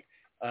hype.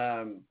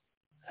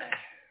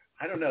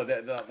 I don't know,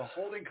 the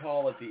holding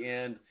call at the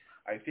end,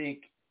 I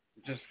think,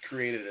 just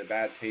created a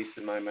bad taste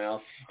in my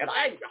mouth. And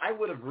I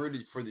would have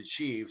rooted for the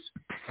Chiefs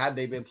had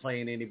they been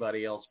playing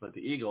anybody else but the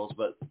Eagles,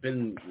 but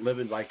been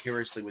living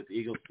vicariously with the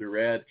Eagles through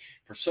Ed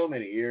for so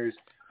many years.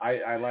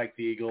 I like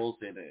the Eagles,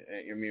 and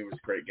it was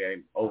a great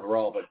game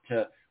overall.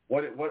 But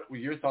what were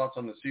your thoughts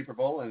on the Super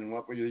Bowl, and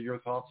what were your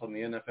thoughts on the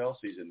NFL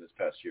season this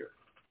past year?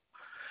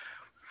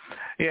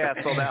 Yeah,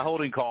 so that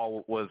holding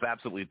call was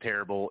absolutely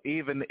terrible,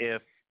 even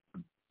if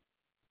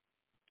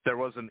there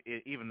wasn't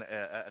even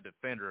a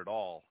defender at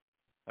all.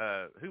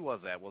 Who was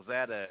that? Was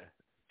that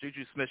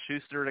Juju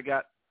Smith-Schuster that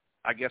got,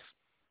 I guess,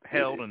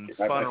 held and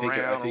spun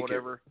around or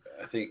whatever?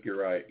 I think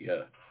you're right,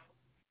 yeah.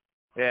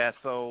 Yeah,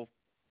 so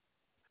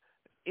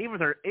even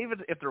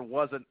if there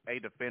wasn't a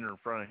defender in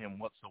front of him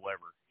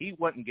whatsoever, he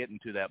wasn't getting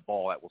to that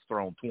ball that was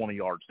thrown 20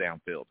 yards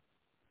downfield.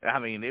 I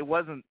mean, it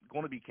wasn't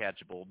going to be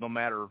catchable no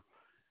matter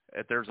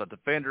if there's a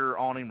defender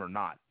on him or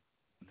not.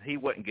 He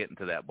wasn't getting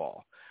to that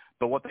ball.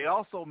 But what they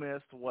also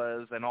missed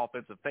was an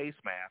offensive face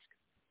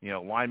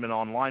mask, lineman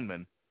on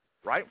lineman,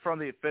 right from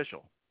the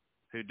official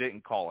who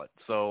didn't call it.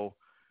 So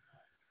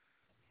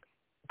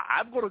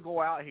I'm going to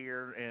go out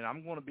here, and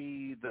I'm going to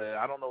be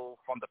I don't know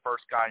if I'm the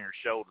first guy on your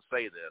show to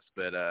say this,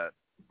 but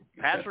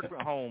Patrick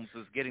Mahomes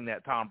is getting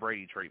that Tom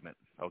Brady treatment,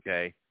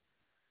 okay?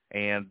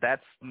 And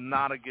that's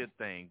not a good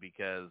thing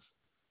because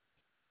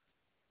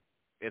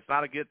it's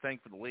not a good thing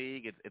for the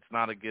league. It's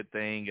not a good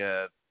thing.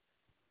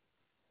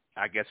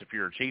 I guess if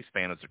you're a Chiefs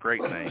fan, it's a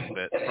great thing.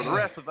 But for the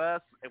rest of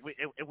us,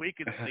 if we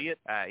can see it,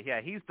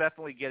 he's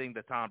definitely getting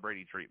the Tom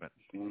Brady treatment.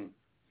 Mm-hmm.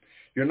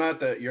 You're not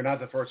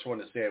the first one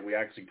to say it. We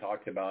actually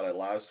talked about it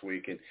last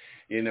week, and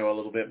a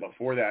little bit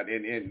before that.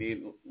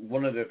 And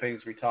one of the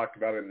things we talked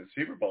about in the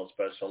Super Bowl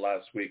special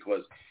last week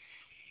was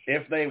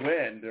if they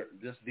win,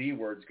 this D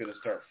word's going to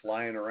start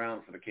flying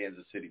around for the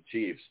Kansas City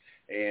Chiefs.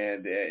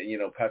 And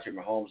Patrick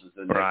Mahomes is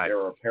the next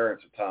heir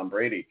apparent to Tom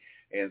Brady.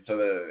 And so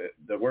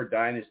the word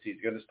dynasty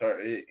is going to start.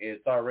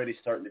 It's already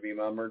starting to be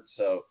murmured.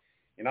 So,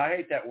 I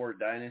hate that word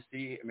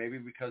dynasty. Maybe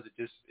because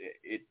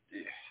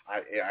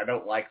I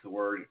don't like the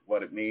word,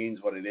 what it means,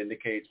 what it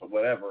indicates, but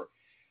whatever.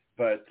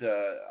 But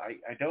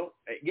I don't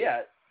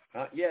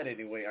not yet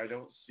anyway. I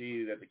don't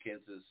see that the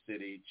Kansas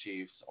City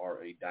Chiefs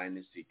are a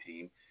dynasty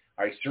team.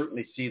 I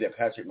certainly see that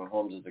Patrick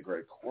Mahomes is a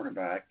great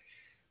quarterback,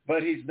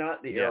 but he's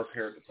not the heir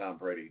apparent to Tom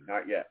Brady.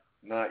 Not yet.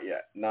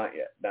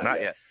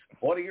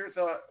 What are your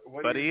thoughts?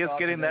 But he is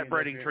getting that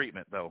Brady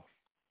treatment, though.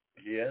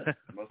 Yes,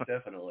 most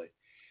definitely.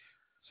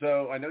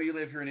 So I know you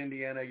live here in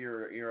Indiana.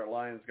 You're a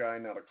Lions guy,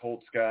 not a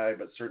Colts guy,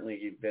 but certainly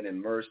you've been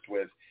immersed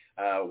with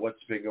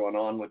what's been going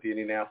on with the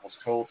Indianapolis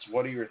Colts.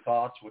 What are your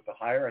thoughts with the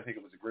hire? I think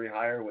it was a great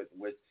hire with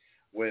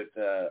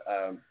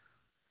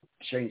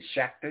Shane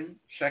Steichen.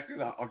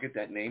 I'll get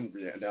that name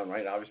down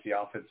right. Obviously,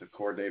 offensive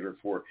coordinator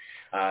for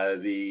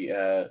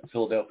the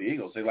Philadelphia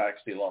Eagles. They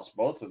actually lost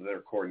both of their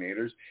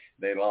coordinators.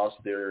 They lost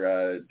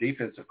their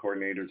defensive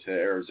coordinator to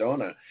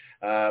Arizona.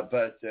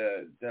 But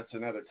that's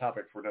another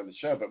topic for another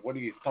show. But what are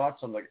your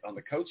thoughts on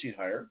the coaching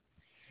hire?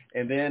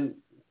 And then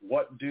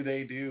what do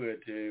they do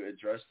to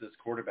address this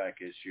quarterback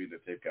issue that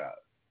they've got?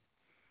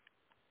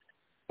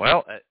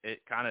 Well, it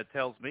kind of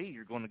tells me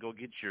you're going to go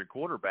get your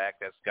quarterback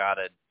that's got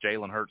a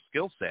Jalen Hurts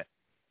skill set,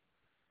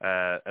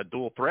 a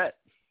dual threat.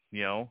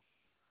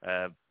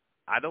 I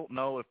don't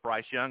know if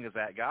Bryce Young is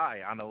that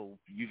guy. I know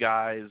you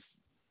guys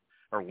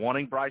are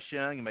wanting Bryce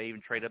Young. You may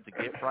even trade up to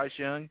get Bryce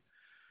Young.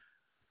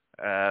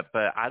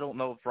 But I don't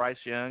know if Bryce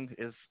Young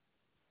is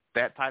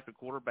that type of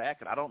quarterback,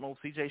 and I don't know if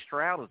C.J.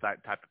 Stroud is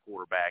that type of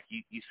quarterback.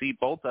 You see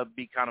both of them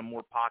be kind of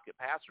more pocket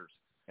passers,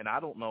 and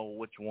I don't know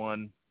which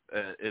one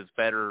is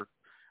better.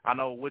 I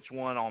know which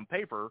one on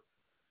paper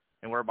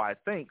and where everybody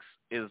thinks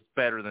is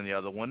better than the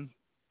other one.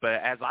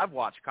 But as I've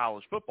watched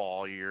college football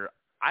all year,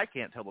 I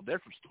can't tell the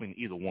difference between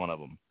either one of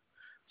them.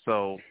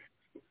 So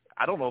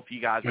I don't know if you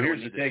guys really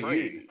need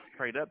to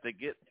trade up to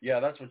get. Yeah,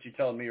 that's what you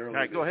told me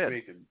earlier this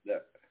week,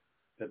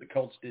 that the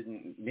Colts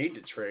didn't need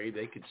to trade.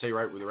 They could stay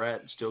right where they're at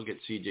and still get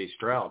C.J.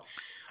 Stroud.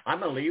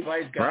 I'm a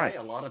Levi's guy. Right.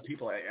 A lot of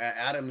people,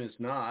 Adam is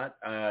not.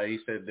 He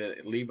said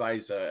that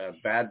Levi's a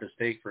bad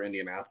mistake for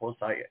Indianapolis.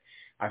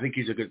 I think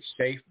he's a good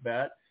safe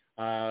bet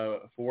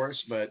for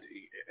us, but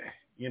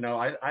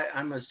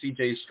I'm a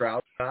C.J.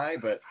 Stroud guy,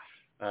 but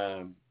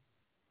I'm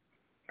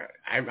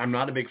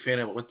not a big fan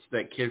of what's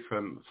that kid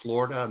from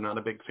Florida. I'm not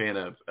a big fan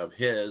of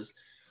his,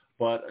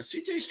 but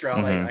C.J.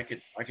 Stroud I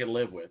could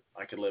live with.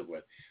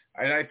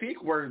 And I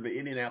think where the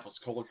Indianapolis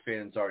Colts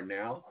fans are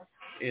now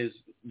is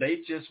they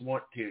just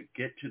want to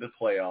get to the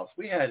playoffs.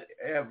 We had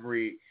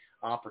every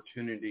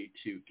opportunity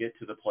to get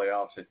to the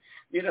playoffs, and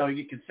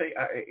you can say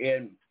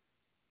and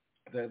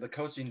the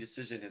coaching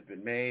decision has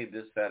been made,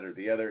 this, that, or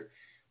the other.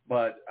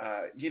 But,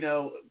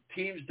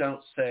 teams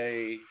don't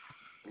say,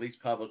 at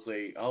least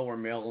publicly, oh, we're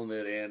mailing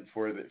it in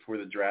for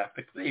the draft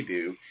pick. They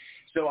do.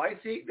 So I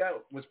think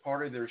that was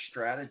part of their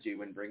strategy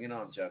when bringing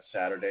on Jeff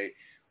Saturday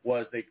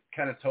was they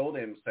kind of told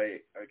him,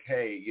 say,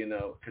 okay,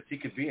 because he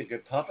could be a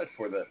good puppet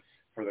for the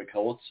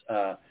Colts.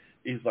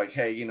 He's like,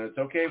 hey, it's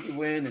okay if we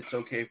win. It's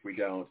okay if we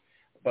don't.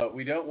 But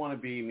we don't want to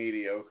be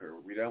mediocre.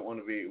 We either want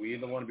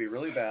to be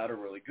really bad or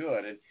really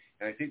good. And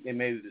I think they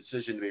made the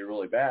decision to be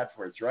really bad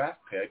for a draft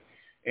pick.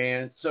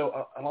 And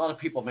so a lot of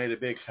people made a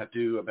big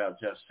to-do about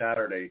Jeff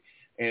Saturday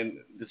and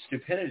the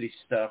stupidity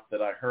stuff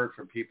that I heard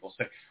from people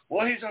say,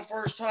 well, he's a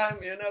first-time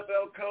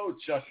NFL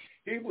coach.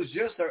 He was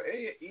just our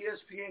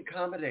ESPN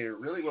commentator.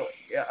 Really well.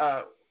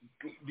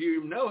 Do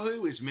you know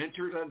who he's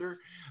mentored under?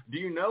 Do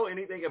you know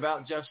anything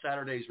about Jeff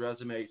Saturday's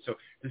resume? So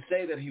to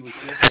say that he was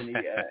just an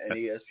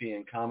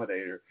ESPN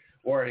commentator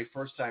or a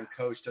first-time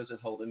coach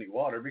doesn't hold any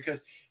water, because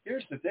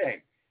here's the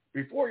thing.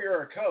 Before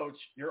you're a coach,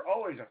 you're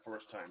always a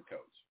first-time coach.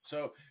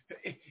 So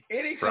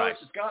any coach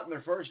that's gotten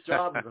their first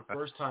job is a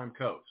first-time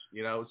coach,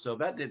 so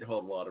that didn't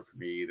hold water for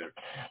me either.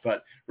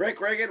 But, Rick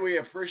Reagan, we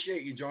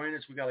appreciate you joining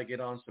us. We got to get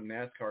on some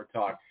NASCAR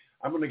talk.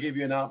 I'm going to give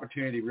you an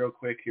opportunity real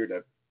quick here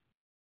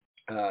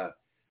to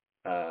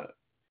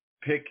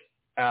pick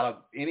out of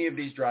any of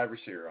these drivers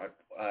here,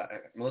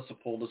 Melissa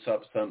pulled us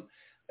up some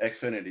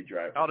Xfinity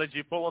drivers. Oh, did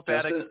you pull up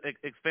that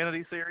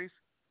Xfinity series?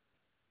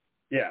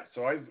 Yeah,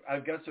 so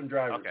I've got some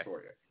drivers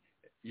for you.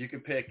 You can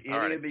pick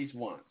any of these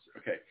ones.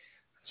 Okay.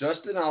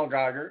 Justin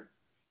Allgaier,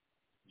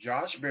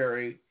 Josh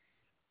Berry,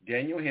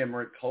 Daniel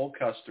Hemrick, Cole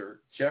Custer,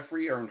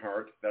 Jeffrey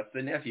Earnhardt, that's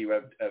the nephew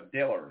of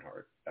Dale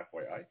Earnhardt,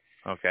 FYI.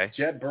 Okay.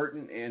 Jed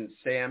Burton and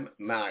Sam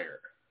Meyer.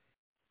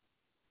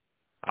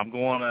 I'm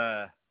going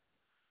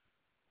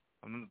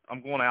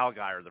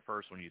Allgaier, the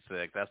first one you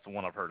said. That's the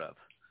one I've heard of.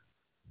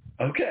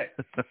 Okay.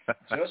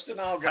 Justin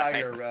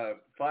Allgaier,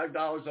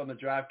 $5 on the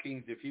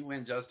DraftKings if you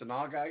win Justin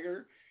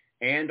Allgaier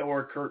and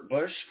or Kurt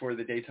Busch for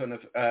the Daytona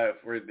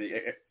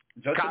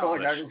Justin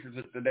Allgaier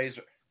for the days.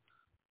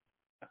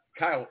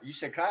 Kyle, you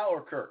said Kyle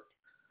or Kurt?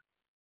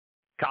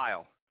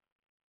 Kyle.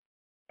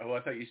 Oh,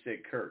 I thought you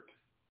said Kurt.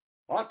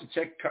 I'll have to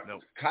check.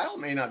 Nope. Kyle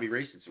may not be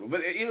racing soon,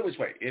 but either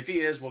way, if he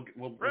is, we'll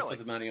put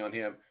the money on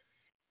him.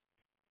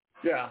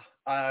 Yeah,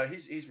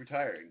 he's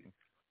retiring,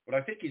 but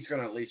I think he's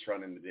going to at least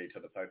run in the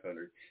Daytona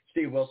 500.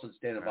 Steve Wilson's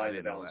standing by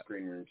the Dallas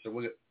green room, so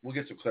we'll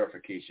get some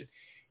clarification.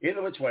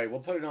 Either which way,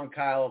 we'll put it on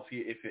Kyle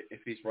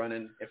if he's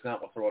running. If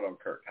not, we'll throw it on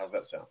Kurt. How's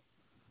that sound?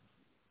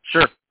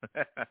 Sure.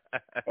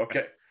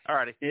 Okay. All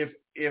righty. If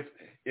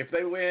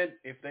they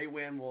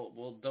win,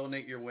 we'll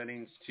donate your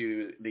winnings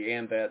to the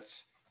AMVETS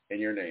in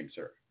your name,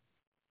 sir.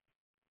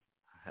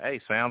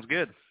 Hey, sounds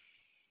good.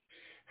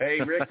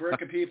 Hey, Rick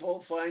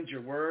people, find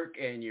your work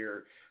and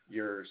your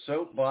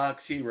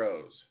soapbox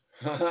heroes.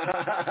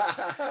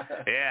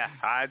 Yeah,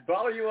 I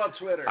follow you on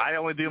Twitter. I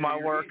only do my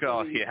work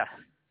on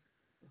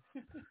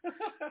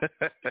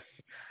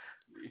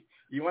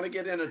You want to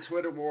get in a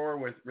Twitter war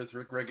with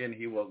Rick Riggin,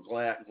 he will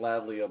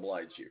gladly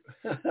oblige you.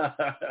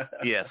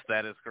 Yes,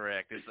 that is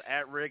correct. It's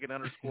at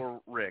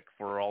Riggin_Rick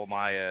for all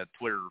my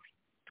Twitter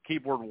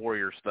keyboard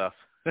warrior stuff.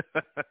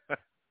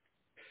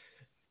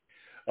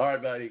 All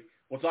right, buddy.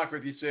 We'll talk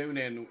with you soon,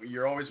 and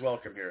you're always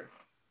welcome here.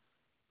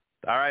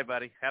 All right,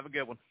 buddy. Have a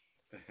good one.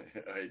 All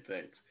right,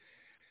 thanks.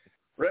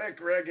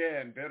 Rick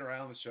Riggin, been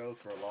around the show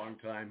for a long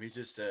time. He's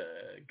just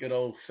a good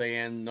old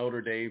fan,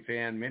 Notre Dame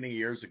fan. Many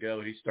years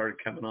ago, he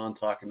started coming on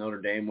talking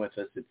Notre Dame with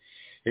us. And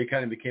he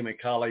kind of became a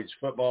college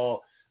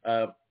football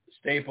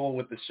staple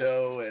with the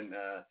show, and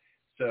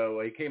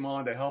so he came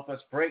on to help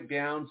us break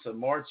down some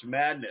March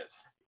Madness.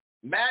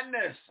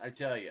 Madness, I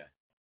tell you.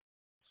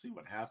 See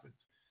what happens.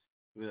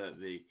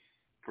 The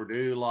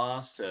Purdue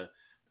lost to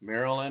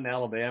Maryland.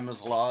 Alabama's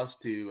lost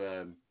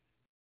to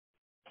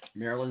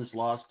Maryland's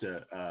lost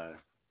to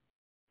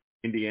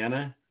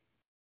Indiana.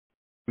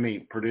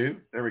 Purdue.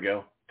 There we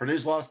go.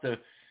 Purdue's lost to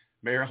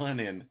Maryland,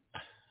 and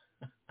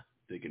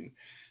digging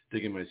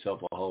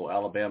myself a hole.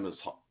 Alabama's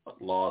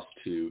lost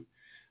to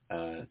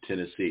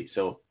Tennessee.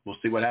 So we'll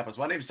see what happens.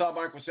 My name is Tom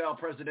Marquisel,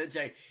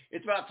 Presidente.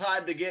 It's about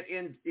time to get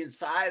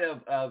inside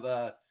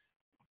of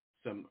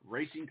some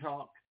racing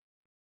talk.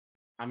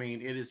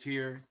 It is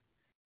here.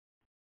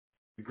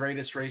 The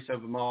greatest race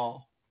of them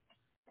all.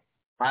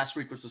 Last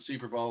week was the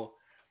Super Bowl.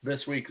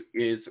 This week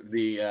is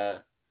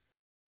the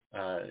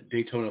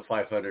Daytona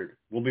 500.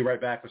 We'll be right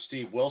back with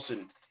Steve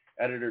Wilson,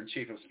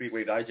 Editor-in-Chief of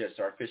Speedway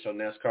Digest, our official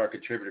NASCAR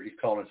contributor. He's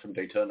calling from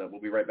Daytona.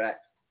 We'll be right back.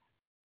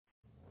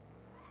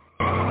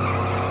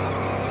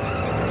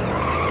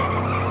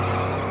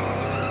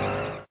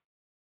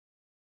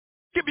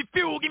 Give me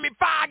fuel, give me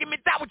fire, give me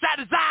that which I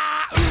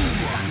desire. Ooh.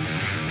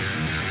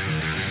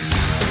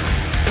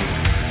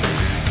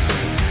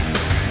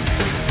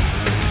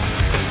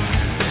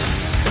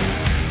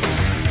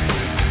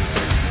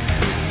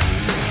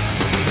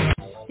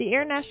 The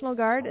Air National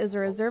Guard is a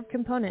reserve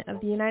component of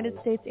the United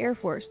States Air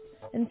Force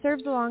and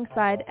serves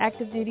alongside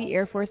active duty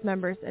Air Force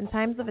members in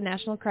times of a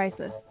national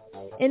crisis.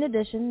 In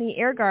addition, the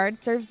Air Guard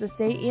serves the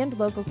state and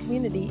local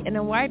community in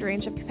a wide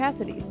range of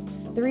capacities.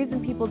 The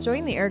reason people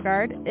join the Air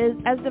Guard is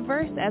as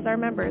diverse as our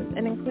members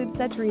and includes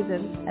such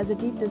reasons as a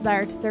deep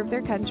desire to serve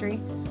their country,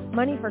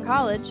 money for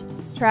college,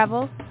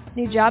 travel,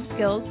 new job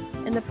skills,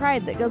 and the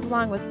pride that goes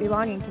along with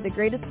belonging to the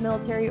greatest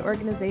military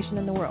organization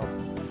in the world.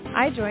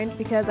 I joined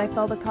because I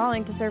felt a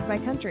calling to serve my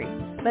country,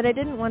 but I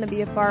didn't want to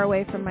be far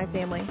away from my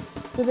family,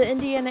 so the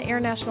Indiana Air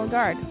National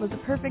Guard was a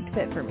perfect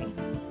fit for me.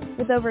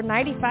 With over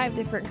 95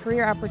 different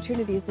career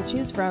opportunities to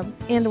choose from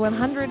and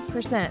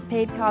 100%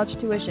 paid college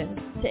tuition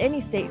to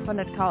any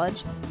state-funded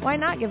college, why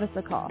not give us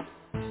a call?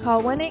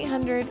 Call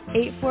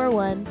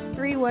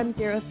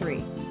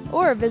 1-800-841-3103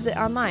 or visit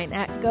online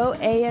at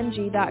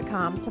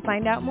goang.com to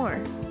find out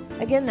more.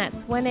 Again, that's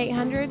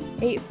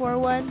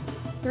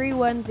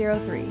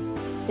 1-800-841-3103.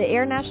 The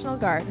Air National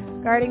Guard,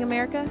 guarding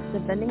America,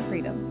 defending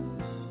freedom.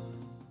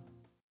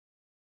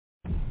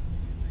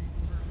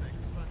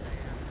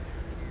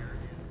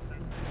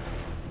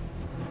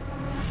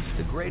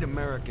 The Great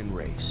American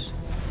Race.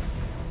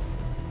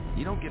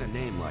 You don't get a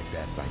name like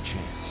that by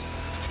chance.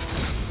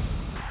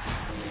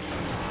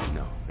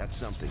 No, that's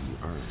something you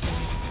earn.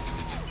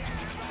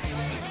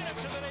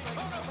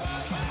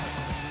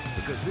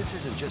 Because this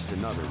isn't just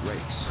another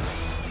race.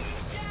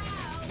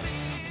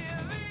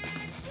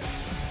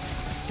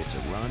 It's a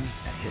run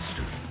at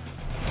history.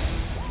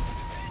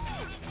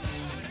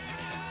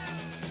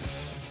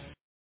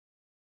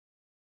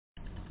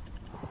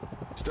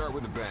 start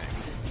with a bang.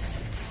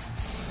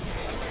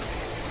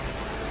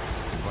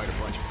 Invite a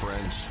bunch of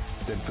friends,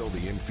 then fill the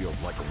infield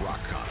like a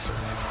rock concert.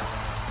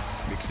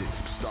 Mix in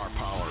some star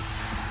power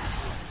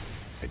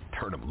and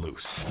turn them loose.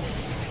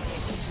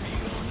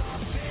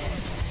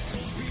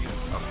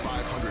 A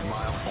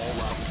 500-mile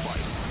all-out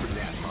fight for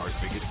NASCAR's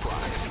biggest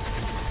prize.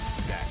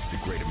 That's the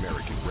Great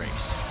American Race.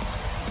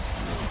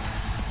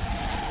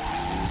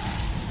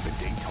 The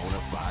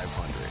Daytona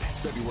 500,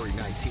 February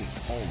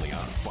 19th, only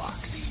on Fox.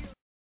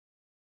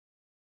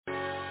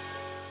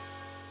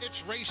 It's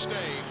race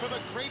day for the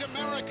Great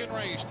American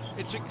Race.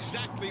 It's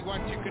exactly what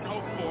you can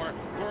hope for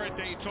a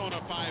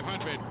Daytona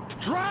 500.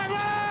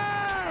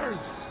 Drivers,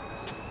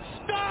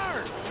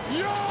 start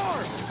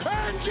your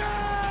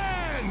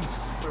engines!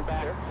 We're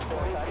back.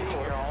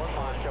 You're all in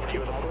line. Coming to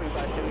you with a 45-2,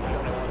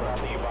 coming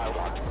around the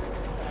U-by-1.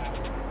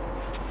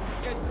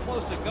 Getting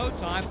close to go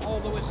time,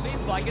 although it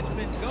seems like it's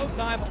been go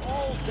time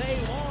all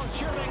day long.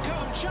 Here they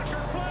come,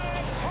 checker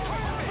flag.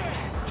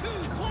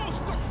 Too close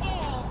to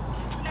fall.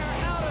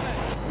 They're out of it.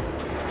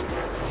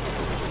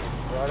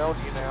 Right on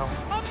you now.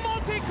 A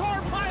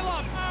multi-car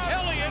pileup.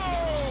 Elliott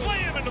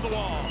slam into the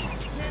wall.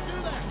 Can't do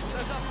that.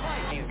 There's a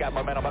fight. He's got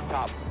momentum up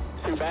top.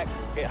 Two back,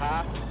 get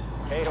high.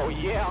 Hey, oh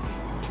yeah.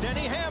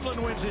 Denny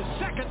Hamlin wins his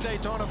second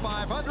Daytona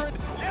 500.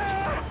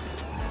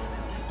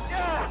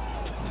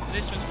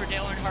 This was for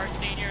Dale Earnhardt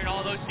Sr. and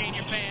all those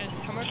senior fans.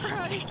 Come on,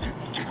 Brady.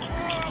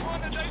 I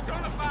won the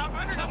Daytona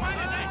 500. I won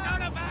the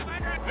Daytona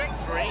 500.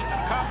 Victory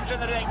comes to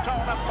the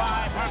Daytona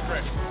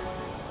 500.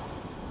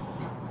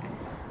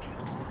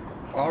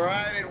 All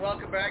right, and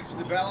welcome back to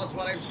the Balance.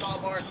 My name's Saul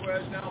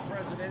Marquez, now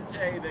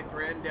Presidente, the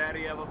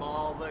granddaddy of them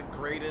all, the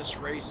greatest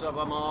race of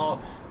them all.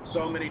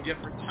 So many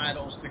different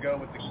titles to go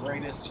with the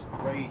greatest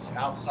race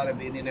outside of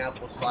the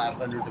Indianapolis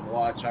 500 to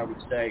watch, I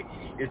would say,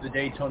 is the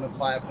Daytona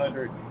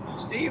 500.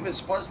 Steve is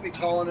supposed to be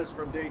calling us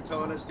from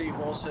Daytona. Steve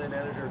Wilson,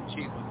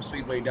 editor-in-chief of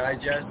Speedway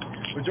Digest.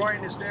 But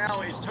joining us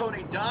now is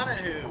Tony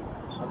Donahue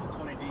of the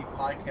Tony D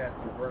podcast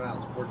from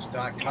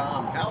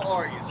BurnoutSports.com. How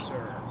are you,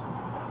 sir?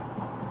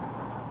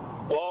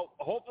 Well,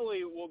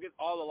 hopefully we'll get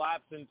all the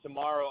laps in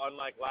tomorrow,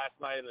 unlike last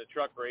night in the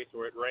truck race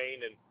where it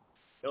rained and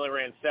it only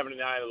ran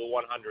 79 of the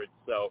 100.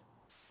 So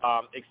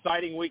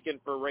exciting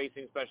weekend for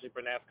racing, especially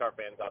for NASCAR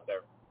fans out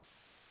there.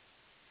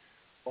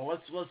 Well,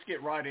 let's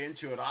get right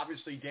into it.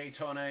 Obviously,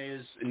 Daytona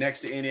is,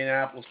 next to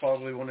Indianapolis,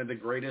 probably one of the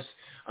greatest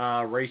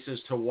races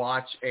to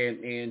watch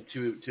and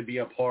to be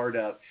a part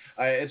of.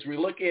 As we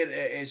look at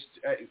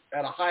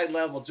a high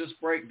level, just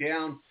break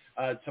down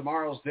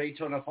tomorrow's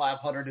Daytona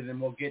 500, and then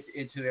we'll get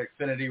into the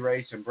Xfinity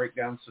race and break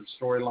down some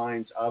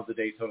storylines of the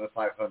Daytona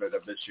 500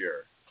 of this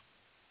year.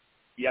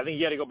 Yeah, I think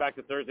you got to go back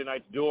to Thursday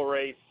night's dual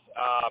race.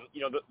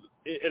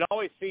 It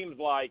always seems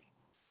like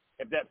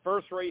if that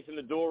first race in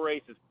the dual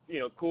race is,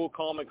 cool,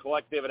 calm, and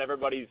collective, and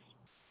everybody's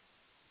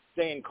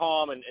staying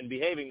calm and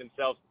behaving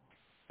themselves,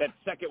 that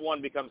second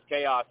one becomes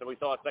chaos, and we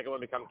saw that second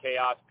one become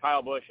chaos.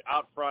 Kyle Busch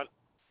out front,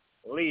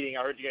 leading.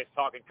 I heard you guys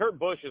talking. Kurt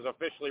Busch is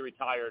officially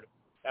retired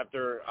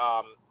after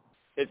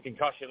his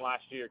concussion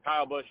last year.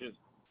 Kyle Busch is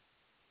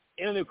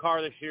in a new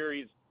car this year.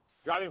 He's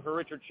driving for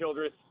Richard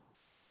Childress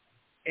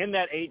in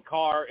that 8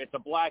 car. It's a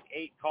black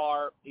 8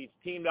 car. He's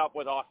teamed up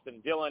with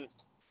Austin Dillon.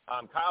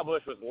 Kyle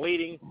Busch was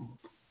leading.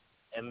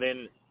 And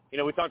then,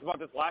 we talked about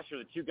this last year,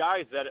 the two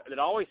guys that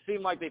always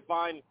seem like they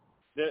find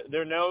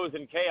their nose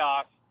in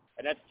chaos,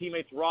 and that's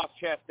teammates Ross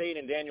Chastain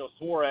and Daniel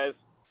Suarez.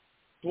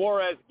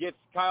 Suarez gets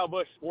Kyle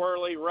Busch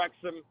squirrely, wrecks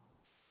him,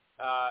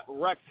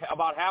 wrecks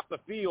about half the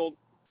field,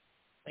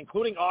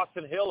 including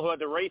Austin Hill, who had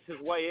to race his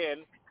way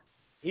in.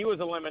 He was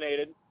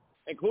eliminated,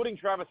 including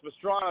Travis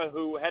Pastrana,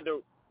 who had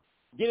to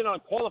get in on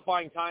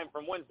qualifying time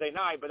from Wednesday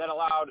night, but that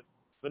allowed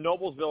the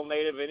Noblesville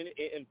native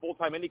and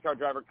full-time IndyCar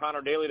driver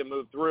Connor Daly to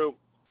move through,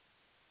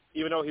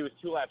 even though he was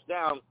 2 laps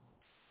down,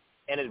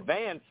 and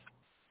advance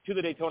to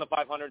the Daytona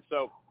 500.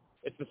 So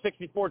it's the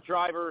 64th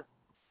driver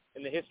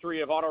in the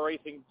history of auto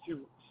racing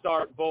to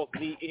start both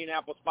the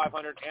Indianapolis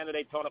 500 and the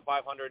Daytona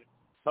 500.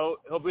 So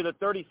he'll be the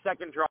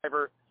 32nd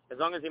driver as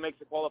long as he makes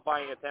a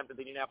qualifying attempt at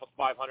the Indianapolis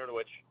 500,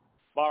 which,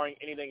 barring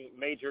anything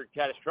major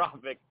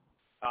catastrophic,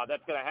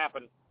 that's going to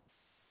happen.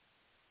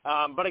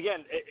 But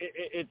again,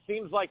 it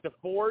seems like the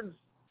Fords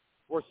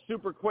were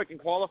super quick in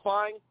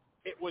qualifying.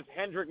 It was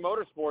Hendrick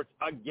Motorsports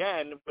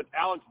again, with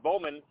Alex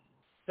Bowman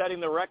setting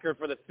the record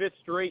for the 5th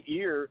straight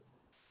year.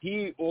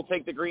 He will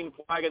take the green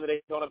flag in the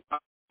Daytona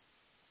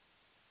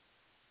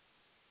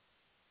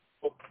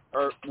 500.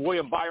 Or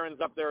William Byron's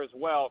up there as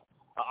well.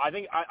 I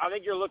think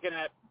you're looking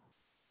at,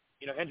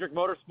 Hendrick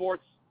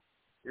Motorsports.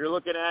 You're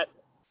looking at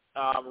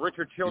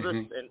Richard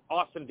Childress and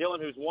Austin Dillon,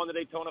 who's won the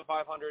Daytona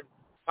 500.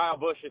 Kyle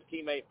Busch, his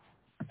teammate.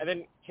 And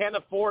then can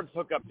the Fords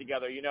hook up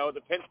together?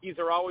 The Penske's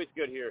are always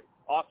good here.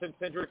 Austin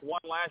Cindric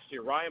won last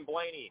year. Ryan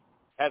Blaney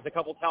has a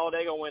couple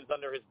Talladega wins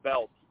under his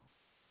belt.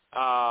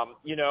 That's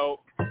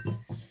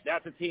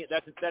a team.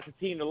 That's a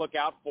team to look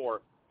out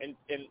for. In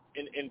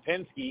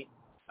Penske,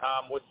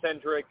 with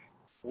Cindric,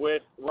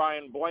 with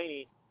Ryan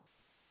Blaney.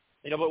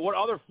 But what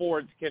other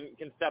Fords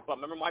can step up?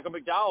 Remember Michael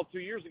McDowell 2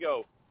 years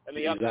ago and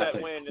the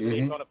upset win in the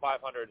Daytona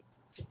 500.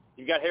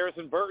 You've got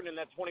Harrison Burton in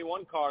that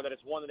 21 car that has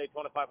won the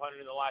Daytona 500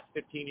 in the last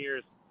 15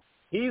 years.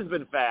 He's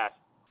been fast.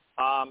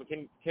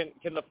 Can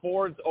the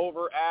Fords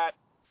over at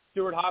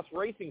Stewart-Haas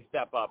Racing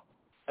step up?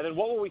 And then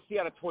what will we see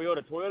out of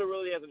Toyota? Toyota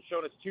really hasn't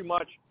shown us too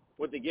much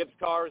with the Gibbs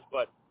cars,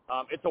 but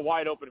it's a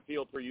wide-open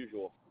field per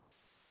usual.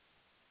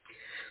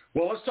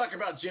 Well, let's talk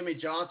about Jimmy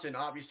Johnson.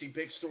 Obviously,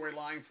 big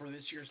storyline for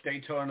this year's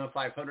Daytona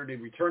 500. He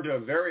returned to a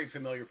very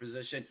familiar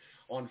position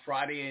on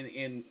Friday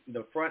in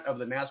the front of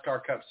the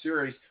NASCAR Cup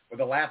Series with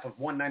a lap of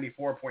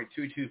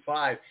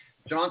 194.225.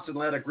 Johnson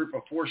led a group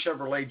of 4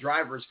 Chevrolet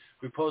drivers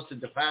who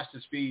posted the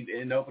fastest speed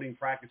in opening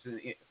practice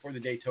for the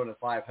Daytona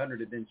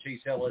 500. And then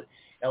Chase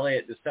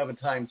Elliott, the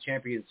 7-time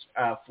champion's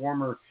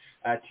former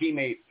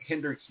teammate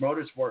Hendricks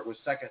Motorsport, was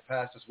second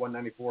fastest,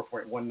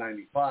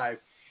 194.195.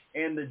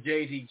 And the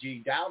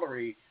JTG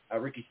Dowlery,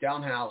 Ricky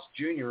Stonehouse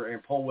Jr.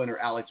 and pole winner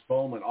Alex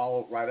Bowman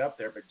all right up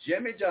there. But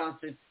Jimmy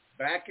Johnson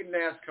back in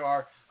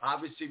NASCAR,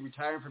 obviously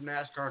retiring from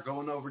NASCAR,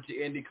 going over to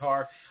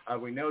IndyCar.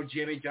 We know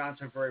Jimmy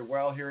Johnson very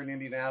well here in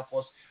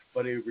Indianapolis,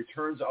 but he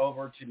returns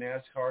over to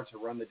NASCAR to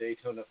run the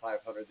Daytona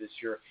 500 this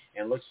year,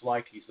 and looks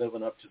like he's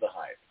living up to the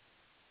hype.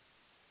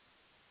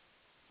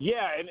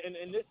 Yeah,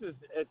 and this is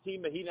a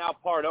team that he now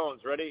part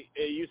owns, ready?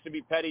 It used to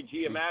be Petty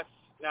GMS.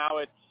 Now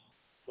it's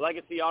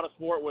Legacy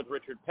Autosport with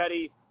Richard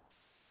Petty,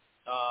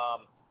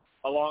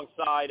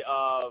 alongside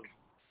of,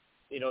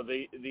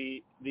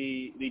 the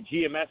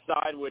GMS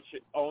side, which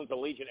owns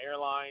Allegiant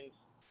Airlines,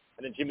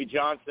 and then Jimmy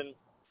Johnson.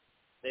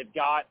 They've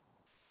got,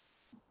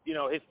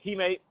 his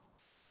teammate,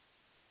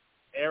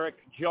 Eric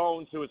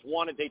Jones, who has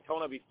won at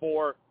Daytona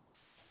before.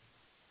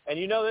 And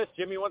you know this,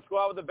 Jimmy wants to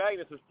go out with a bang.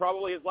 This is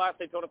probably his last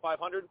Daytona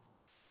 500.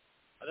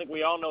 I think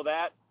we all know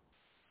that.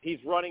 He's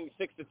running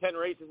 6 to 10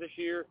 races this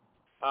year,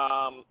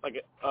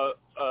 like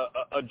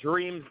a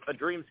dream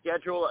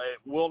schedule.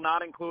 It will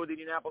not include the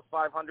Indianapolis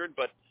 500,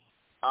 but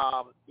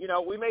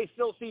we may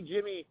still see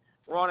Jimmy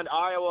run in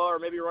Iowa or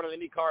maybe run an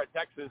IndyCar at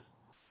Texas.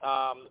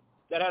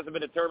 That hasn't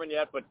been determined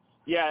yet, but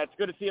yeah, it's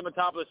good to see him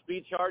atop of the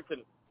speed charts,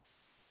 and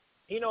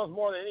he knows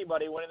more than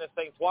anybody winning this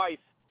thing twice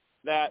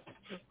that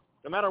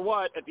no matter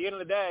what, at the end of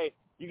the day,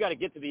 you got to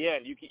get to the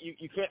end.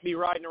 You can't be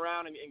riding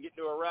around and get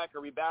into a wreck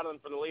or be battling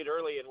for the lead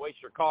early and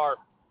waste your car.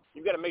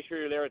 You've got to make sure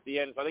you're there at the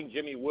end. So I think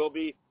Jimmy will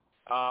be,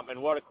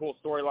 and what a cool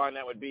storyline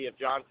that would be if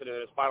Johnson in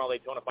his final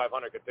Daytona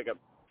 500 could pick up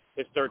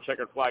his third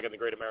checkered flag in the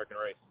Great American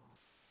Race.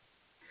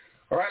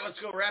 All right, let's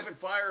go rapid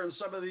fire on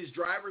some of these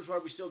drivers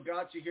while we still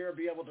got you here.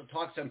 Be able to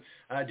talk some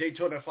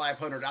Daytona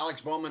 500.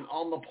 Alex Bowman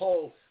on the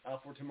pole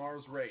for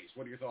tomorrow's race.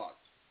 What are your thoughts?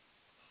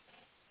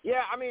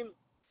 Yeah, I mean,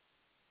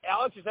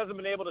 Alex just hasn't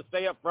been able to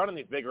stay up front in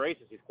these big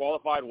races. He's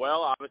qualified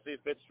well. Obviously, a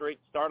fifth straight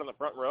start on the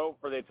front row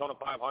for the Daytona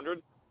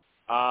 500,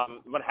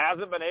 but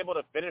hasn't been able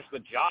to finish the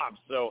job.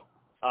 So,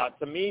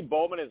 to me,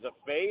 Bowman is a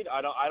fade.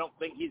 I don't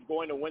think he's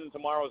going to win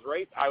tomorrow's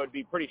race. I would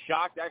be pretty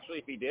shocked, actually,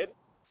 if he did.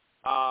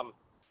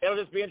 It'll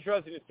just be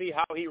interesting to see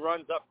how he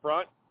runs up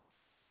front.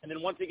 And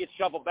then once he gets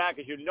shuffled back,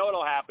 as you know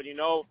it'll happen, you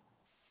know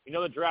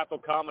the draft will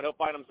come and he'll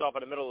find himself in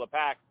the middle of the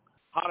pack.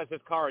 How does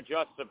his car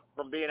adjust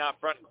from being out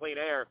front in clean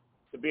air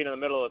to being in the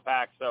middle of the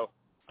pack? So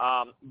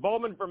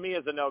Bowman for me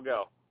is a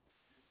no-go.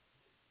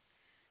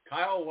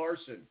 Kyle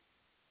Larson.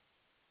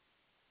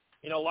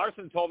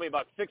 Larson told me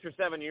about 6 or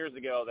 7 years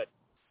ago that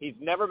he's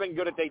never been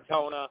good at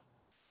Daytona.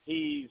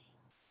 He's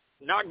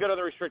not good on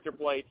the restrictor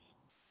plates.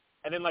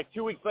 And then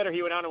 2 weeks later,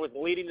 he went out and was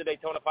leading the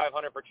Daytona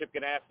 500 for Chip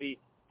Ganassi,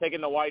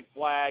 taking the white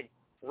flag,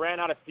 ran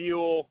out of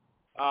fuel,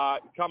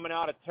 coming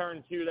out of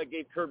turn 2 that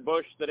gave Kurt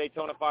Busch the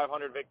Daytona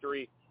 500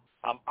 victory.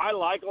 I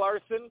like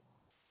Larson.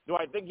 Do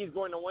I think he's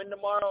going to win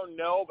tomorrow?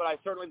 No, but I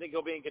certainly think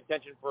he'll be in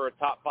contention for a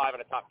top 5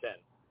 and a top 10.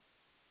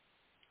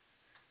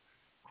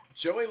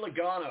 Joey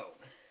Logano.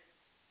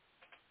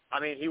 I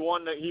mean, he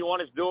won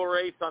his dual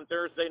race on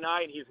Thursday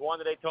night. He's won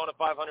the Daytona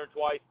 500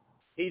 twice.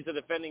 He's the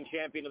defending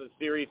champion of the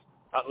series.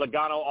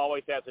 Logano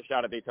always has a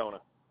shot at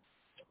Daytona.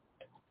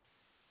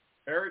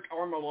 Eric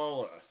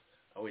Almirola.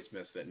 Always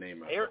miss that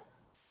name.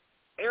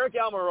 Eric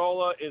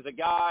Almirola is a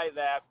guy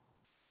that,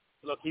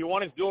 look, he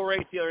won his dual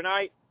race the other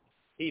night.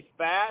 He's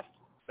fast.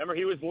 Remember,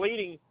 he was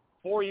leading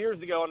 4 years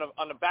ago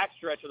on the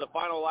backstretch of the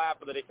final lap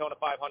of the Daytona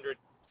 500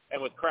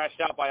 and was crashed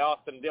out by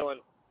Austin Dillon.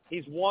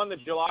 He's won the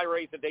July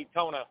race at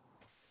Daytona.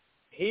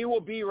 He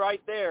will be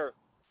right there.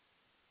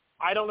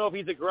 I don't know if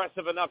he's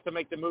aggressive enough to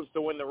make the moves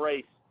to win the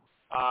race.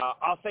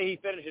 I'll say he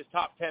finishes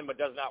top 10 but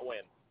does not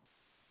win.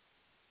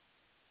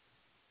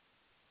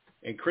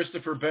 And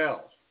Christopher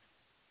Bell.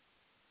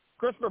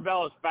 Christopher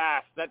Bell is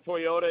fast. That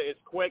Toyota is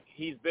quick.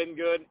 He's been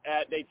good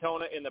at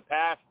Daytona in the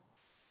past.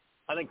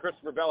 I think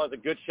Christopher Bell has a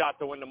good shot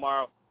to win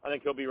tomorrow. I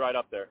think he'll be right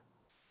up there.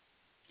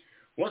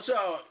 Let's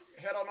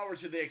head on over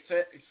to the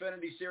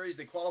Xfinity Series.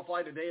 They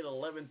qualify today at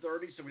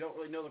 11:30, so we don't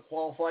really know the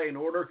qualifying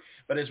order.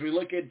 But as we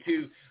look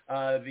into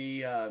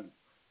the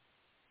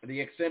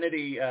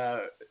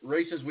Xfinity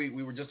races,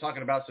 we were just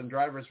talking about some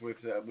drivers with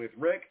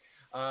Rick.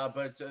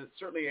 But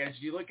certainly as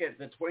you look at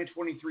the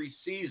 2023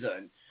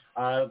 season,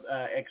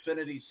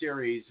 Xfinity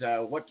Series.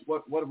 What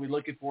are we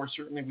looking for?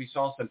 Certainly, we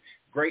saw some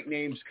great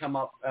names come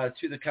up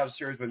to the Cup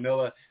Series with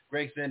Noah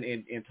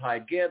Gragson and Ty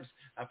Gibbs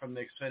from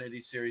the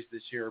Xfinity Series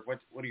this year. What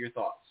are your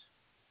thoughts?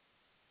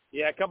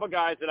 Yeah, a couple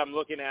guys that I'm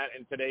looking at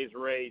in today's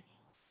race.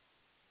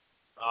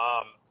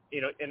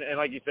 And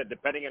like you said,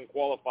 depending on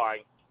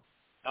qualifying,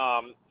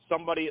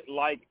 somebody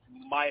like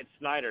Myatt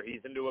Snyder,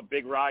 he's into a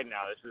big ride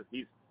now.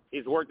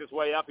 He's worked his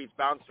way up. He's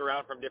bounced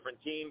around from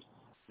different teams.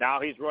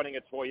 Now he's running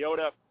a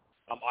Toyota.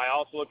 I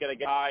also look at a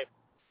guy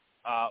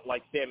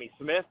like Sammy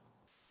Smith.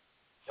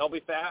 He'll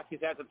be fast. He's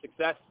had some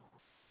success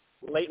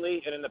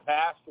lately and in the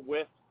past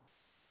with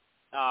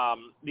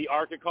the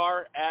ARCA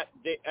car at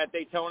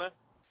Daytona.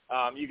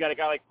 You got a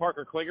guy like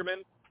Parker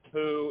Kligerman,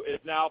 who is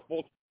now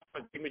full-time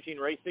with Big Machine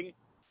Racing.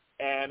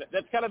 And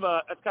that's kind of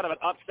an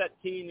upset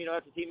team.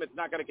 That's a team that's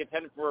not going to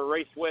contend for a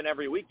race win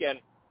every weekend.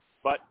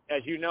 But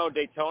as you know,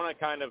 Daytona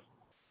kind of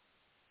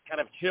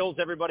chills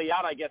everybody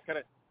out, I guess, kind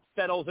of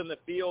settles in the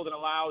field and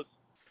allows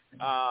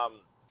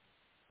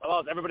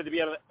everybody to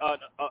be on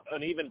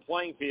an even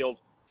playing field.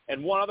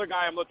 And one other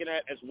guy I'm looking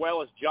at as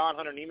well is John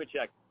Hunter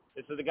Nemechek.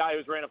 This is the guy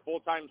who's ran a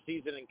full-time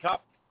season in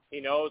Cup. He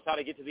knows how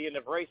to get to the end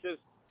of races.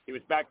 He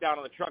was back down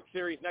on the Truck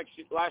Series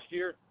last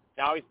year.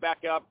 Now he's back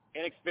up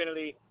in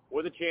Xfinity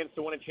with a chance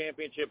to win a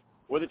championship,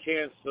 with a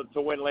chance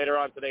to win later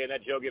on today in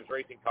that Joe Gibbs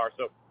racing car.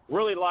 So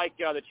really like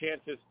the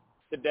chances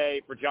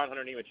today for John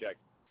Hunter Nemechek.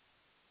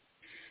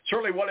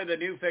 Certainly one of the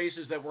new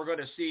faces that we're going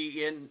to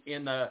see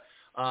in the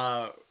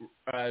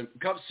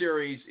Cup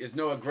Series is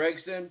Noah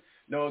Gragson.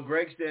 Noah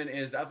Gragson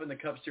is up in the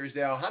Cup Series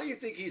now. How do you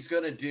think he's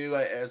going to do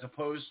as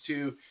opposed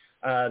to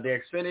the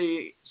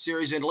Xfinity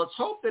Series? And let's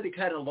hope that he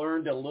kind of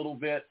learned a little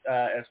bit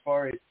as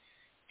far as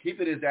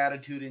keeping his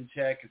attitude in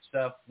check and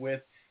stuff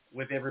with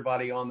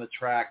everybody on the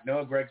track.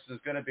 Noah Gragson is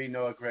going to be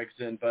Noah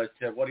Gragson, but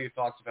what are your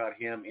thoughts about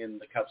him in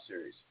the Cup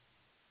Series?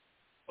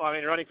 Well, I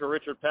mean, running for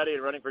Richard Petty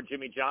and running for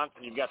Jimmy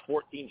Johnson, you've got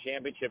 14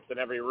 championships in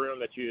every room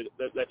that you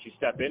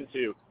step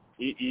into.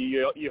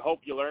 You hope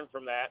you learn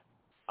from that.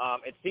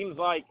 It seems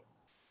like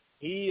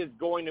he is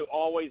going to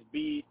always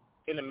be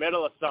in the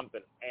middle of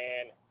something,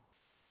 and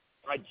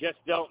I just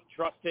don't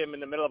trust him in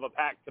the middle of a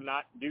pack to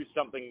not do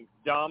something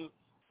dumb,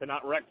 to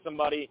not wreck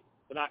somebody,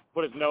 to not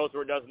put his nose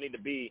where it doesn't need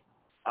to be.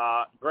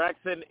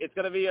 Gragson, it's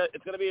going to be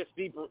a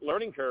steep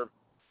learning curve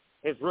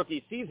his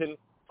rookie season,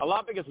 a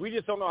lot because we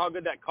just don't know how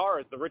good that car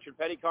is. The Richard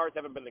Petty cars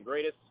haven't been the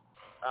greatest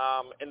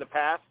in the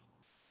past,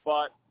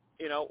 but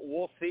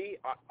we'll see.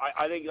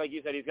 I think, like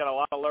you said, he's got a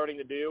lot of learning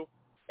to do,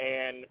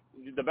 and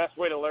the best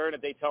way to learn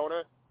at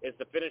Daytona is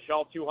to finish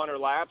all 200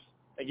 laps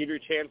and give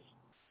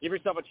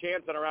yourself a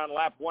chance on around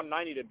lap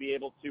 190 to be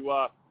able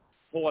to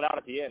pull it out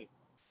at the end.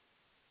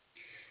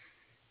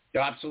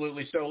 Yeah,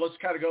 absolutely. So let's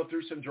kind of go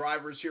through some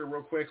drivers here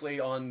real quickly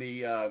on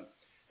the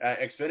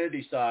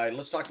Xfinity side.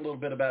 Let's talk a little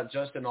bit about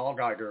Justin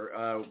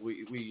Allgaier.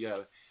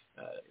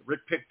 Rick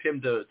picked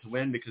him to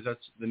win because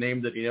that's the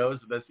name that he knows,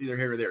 but that's neither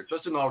here nor there.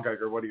 Justin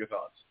Allgaier, what are your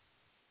thoughts?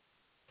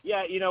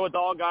 Yeah, with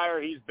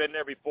Allgaier, he's been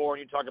there before,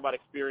 and you talk about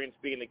experience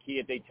being the key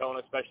at Daytona,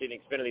 especially in the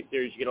Xfinity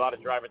Series. You get a lot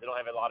of drivers that don't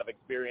have a lot of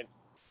experience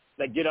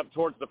that get up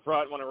towards the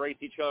front, want to race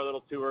each other a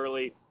little too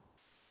early.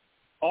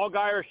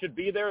 Allgaier should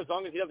be there as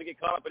long as he doesn't get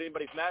caught up in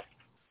anybody's mess.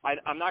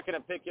 I'm not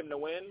going to pick him to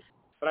win,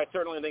 but I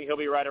certainly think he'll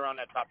be right around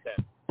that top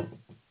 10.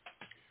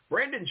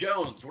 Brandon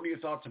Jones, what are your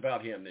thoughts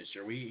about him this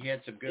year? He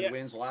had some good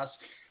wins last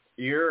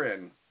year,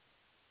 and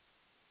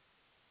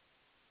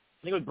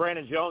I think with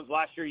Brandon Jones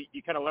last year,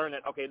 you kind of learned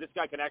that, okay, this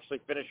guy can actually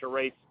finish a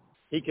race.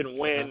 He can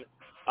win.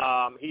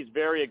 He's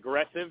very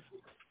aggressive.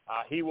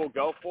 He will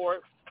go for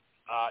it.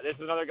 This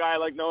is another guy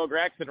like Noah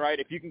Gragson, right?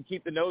 If you can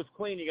keep the nose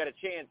clean, you got a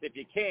chance. If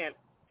you can't,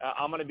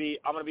 I'm gonna be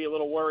a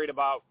little worried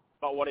about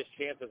what his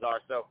chances are.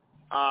 So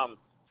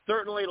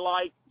certainly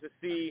like to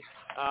see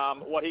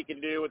what he can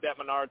do with that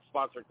Menards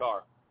sponsored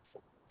car.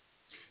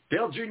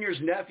 Dale Jr.'s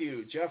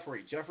nephew,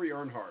 Jeffrey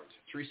Earnhardt,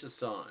 Teresa's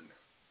son.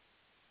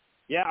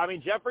 Yeah, I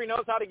mean, Jeffrey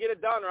knows how to get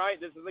it done, right?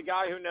 This is a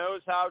guy who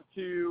knows how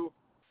to,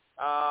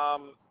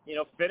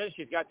 finish.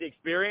 He's got the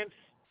experience.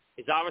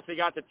 He's obviously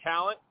got the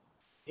talent.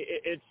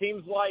 It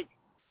seems like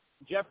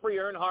Jeffrey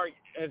Earnhardt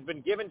has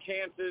been given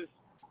chances,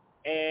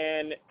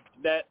 and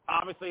that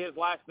obviously his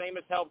last name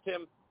has helped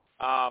him.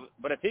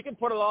 But if he can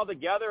put it all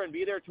together and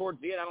be there towards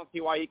the end, I don't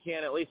see why he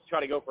can't at least try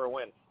to go for a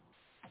win.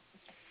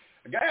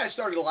 A guy I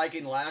started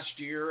liking last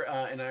year,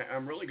 and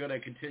I'm really going to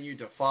continue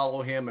to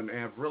follow him and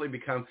have really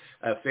become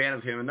a fan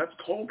of him, and that's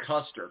Cole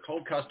Custer.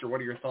 Cole Custer,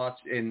 what are your thoughts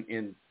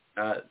in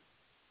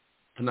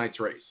tonight's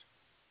race?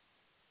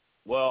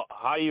 Well,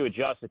 how do you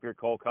adjust if you're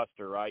Cole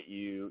Custer, right?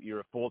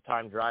 You're a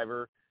full-time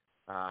driver.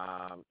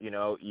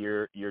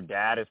 Your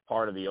dad is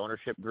part of the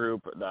ownership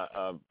group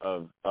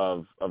of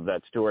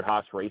that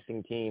Stewart-Haas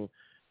racing team.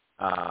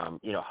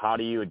 How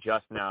do you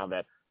adjust now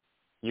that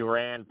you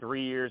ran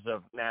 3 years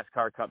of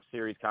NASCAR Cup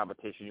Series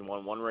competition? You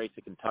won one race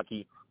at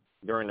Kentucky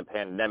during the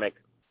pandemic.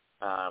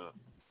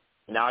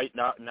 Now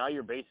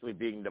you're basically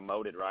being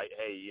demoted, right?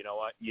 Hey, you know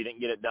what? You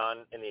didn't get it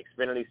done in the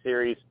Xfinity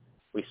Series.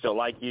 We still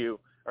like you.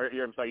 You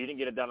didn't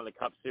get it done in the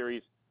Cup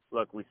Series.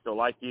 Look, we still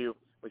like you.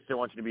 We still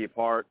want you to be a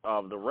part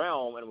of the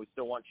realm, and we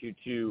still want you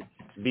to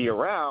be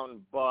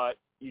around, but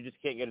you just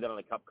can't get it done on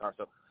the Cup car.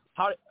 So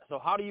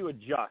how do you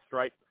adjust,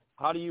 right?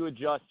 How do you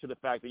adjust to the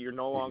fact that you're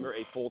no longer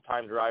a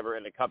full-time driver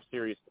in the Cup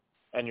Series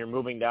and you're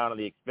moving down to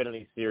the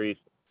Xfinity Series?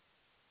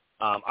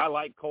 I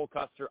like Cole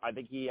Custer. I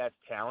think he has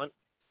talent,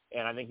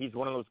 and I think he's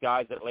one of those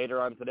guys that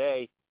later on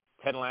today,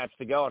 10 laps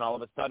to go, and all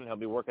of a sudden he'll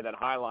be working that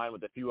high line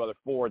with a few other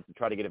Fords to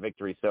try to get a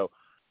victory. So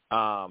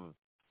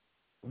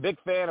big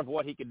fan of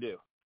what he could do.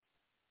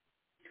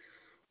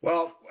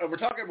 Well, we're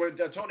talking with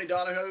Tony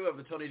Donahue of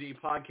the Tony D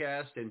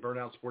Podcast and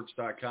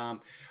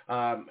BurnoutSports.com.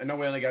 I know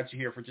we only got you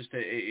here for just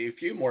a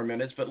few more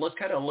minutes, but let's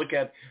kind of look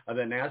at the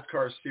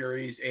NASCAR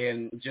series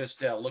and just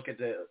look at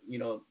the,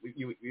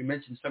 you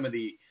mentioned some of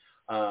the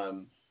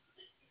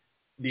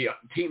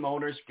team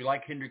owners. We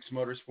like Hendricks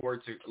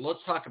Motorsports. Let's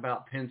talk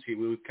about Penske.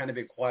 We've kind of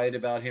been quiet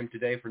about him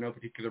today for no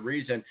particular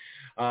reason,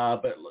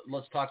 but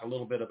let's talk a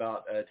little bit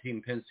about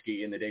Team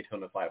Penske in the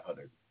Daytona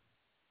 500.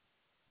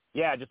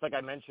 Yeah, just like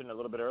I mentioned a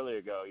little bit earlier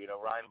ago,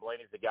 Ryan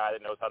Blaney's the guy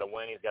that knows how to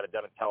win. He's got it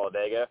done at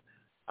Talladega.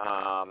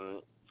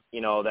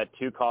 That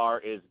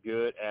 2-car is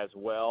good as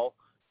well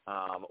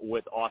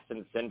with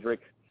Austin Cindric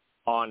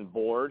on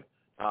board.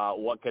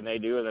 What can they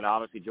do? And then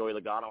obviously Joey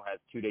Logano has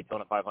 2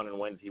 Daytona 500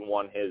 wins. He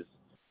won his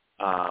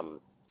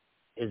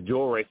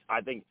dual race.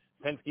 I think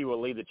Penske will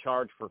lead the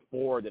charge for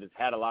Ford that has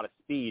had a lot of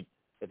speed.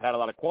 They've had a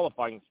lot of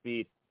qualifying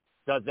speed.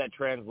 Does that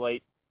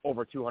translate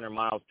over 200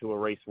 miles to a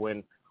race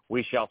win?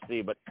 We shall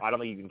see, but I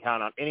don't think you can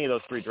count on any of those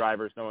 3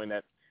 drivers knowing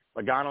that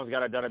Logano's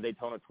got it done at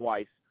Daytona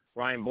twice.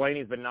 Ryan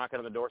Blaney's been knocking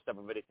on the doorstep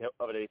of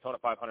a Daytona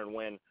 500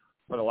 win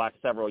for the last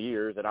several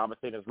years, and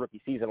obviously in his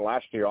rookie season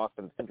last year,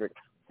 Austin Cindric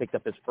picked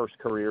up his first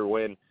career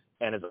win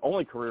and his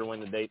only career win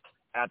to date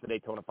at the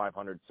Daytona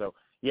 500. So,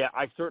 yeah,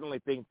 I certainly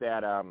think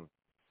that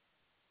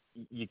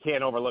you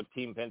can't overlook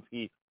Team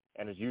Penske,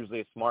 and it's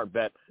usually a smart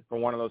bet for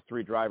one of those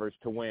 3 drivers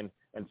to win,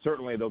 and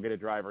certainly they'll get a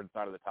driver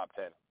inside of the top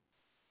 10.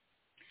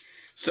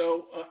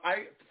 So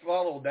I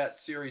followed that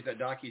series, that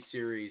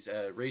docu-series,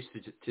 Race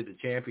to the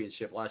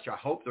Championship last year. I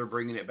hope they're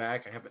bringing it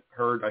back. I haven't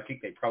heard. I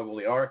think they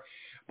probably are.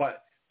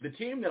 But the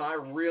team that I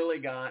really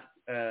got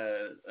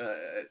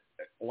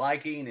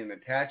liking and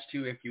attached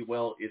to, if you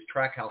will, is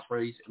Trackhouse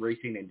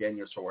Racing and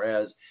Daniel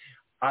Suarez.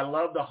 I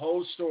love the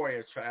whole story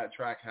of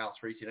Trackhouse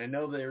Racing. I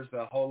know there's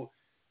the whole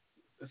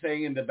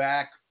thing in the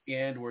back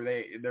end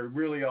where there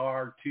really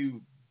are 2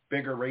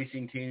 bigger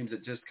racing teams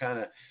that just kind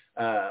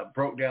of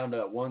broke down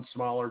to one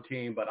smaller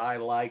team, but I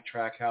like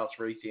Trackhouse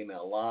Racing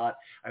a lot.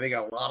 I think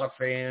a lot of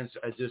fans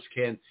just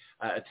can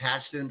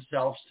attach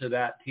themselves to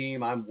that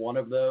team. I'm one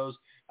of those.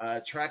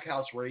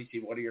 Trackhouse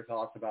Racing, what are your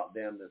thoughts about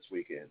them this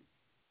weekend?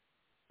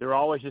 They're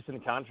always just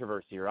in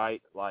controversy,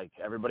 right? Like,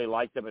 everybody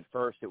liked them at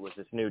first. It was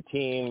this new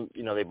team.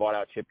 They bought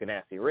out Chip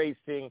Ganassi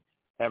Racing.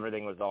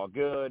 Everything was all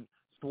good.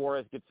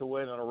 Suarez gets a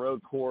win on a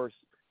road course.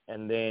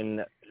 And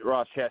then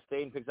Ross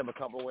Chastain picks up a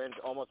couple wins,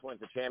 almost wins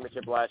the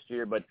championship last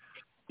year. But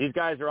these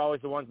guys are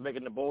always the ones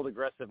making the bold,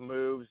 aggressive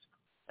moves,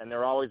 and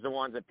they're always the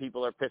ones that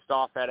people are pissed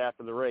off at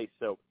after the race.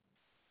 So,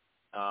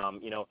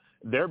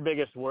 their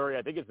biggest worry,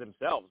 I think, is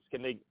themselves.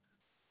 Can they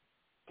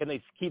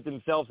keep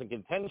themselves in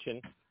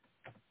contention,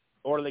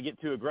 or do they get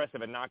too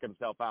aggressive and knock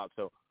themselves out?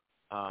 So,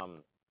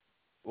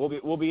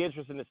 we'll be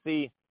interested to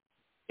see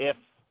if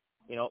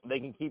they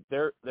can keep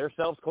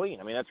themselves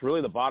clean. I mean, that's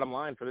really the bottom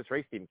line for this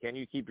race team. Can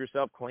you keep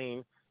yourself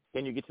clean?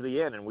 Can you get to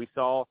the end? And we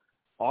saw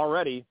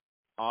already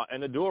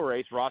in the dual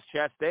race, Ross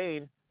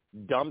Chastain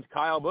dumped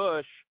Kyle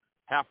Busch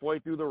halfway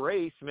through the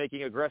race,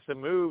 making aggressive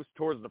moves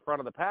towards the front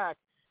of the pack,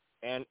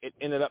 and it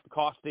ended up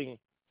costing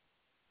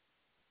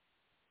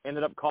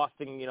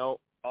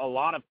a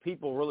lot of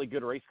people really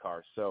good race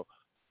cars. So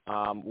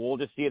we'll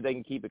just see if they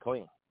can keep it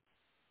clean.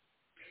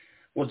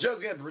 Well, Joe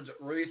Gibbs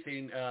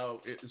Racing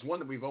is one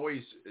that we've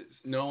always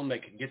known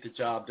that can get the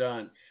job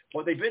done.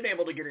 Well, they've been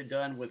able to get it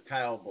done with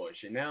Kyle Busch,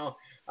 and now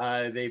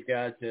they've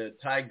got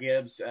Ty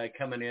Gibbs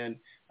coming in,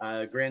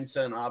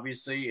 grandson,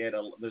 obviously. And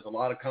there's a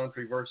lot of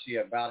controversy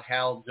about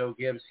how Joe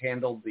Gibbs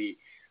handled the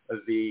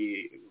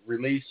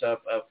release of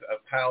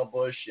Kyle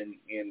Busch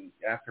and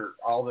after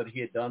all that he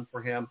had done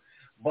for him.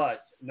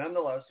 But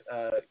nonetheless,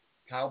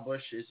 Kyle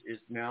Busch is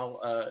now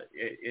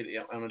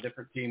on a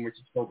different team, which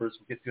is Cobras.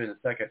 We'll get to in a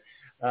second.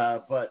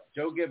 But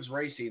Joe Gibbs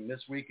Racing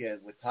this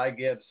weekend with Ty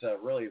Gibbs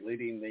really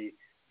leading the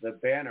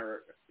banner,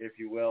 if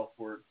you will,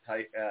 for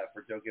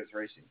Joe Gibbs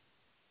Racing.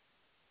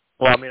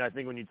 Well, I mean, I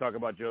think when you talk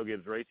about Joe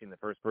Gibbs Racing, the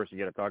first person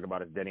you got to talk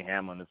about is Denny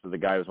Hamlin. This is the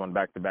guy who's won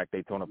back-to-back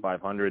Daytona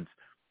 500s.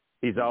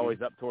 He's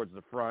always up towards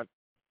the front.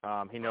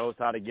 He knows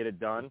how to get it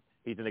done.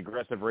 He's an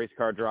aggressive race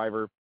car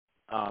driver.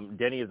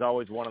 Denny is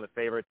always one of the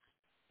favorites.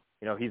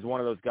 He's one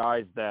of those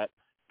guys that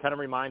kind of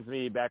reminds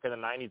me back in the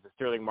 90s of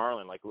Sterling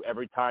Marlin. Like,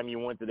 every time you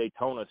went to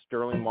Daytona,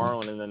 Sterling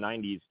Marlin in the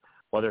 90s,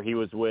 whether he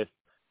was with,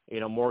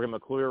 Morgan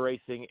McClure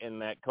Racing in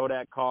that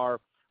Kodak car,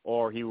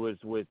 or he was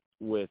with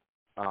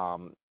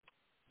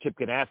Chip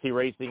Ganassi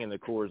Racing in the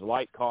Coors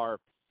Light car,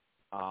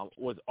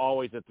 was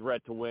always a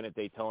threat to win at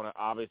Daytona.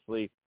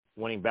 Obviously,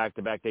 winning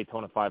back-to-back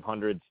Daytona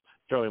 500s.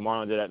 Sterling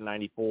Marlin did that in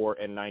 94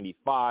 and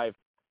 95.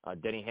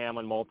 Denny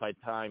Hamlin,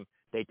 multi-time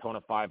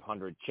Daytona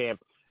 500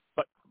 champ.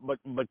 But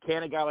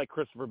can a guy like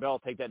Christopher Bell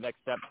take that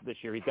next step this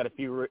year? He's got a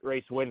few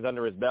race wins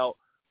under his belt.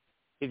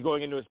 He's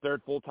going into his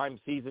third full-time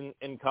season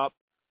in Cup.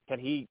 Can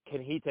he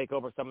take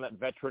over some of that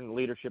veteran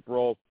leadership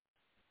role?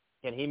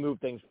 Can he move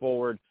things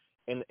forward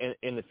in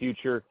the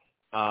future,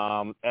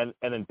 and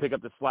then pick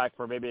up the slack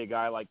for maybe a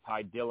guy like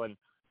Ty Dillon,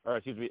 or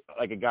excuse me,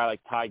 like a guy like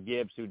Ty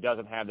Gibbs, who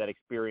doesn't have that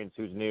experience,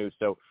 who's new.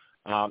 So,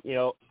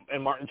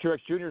 and Martin Truex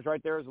Jr. is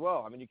right there as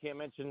well. I mean, you can't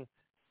mention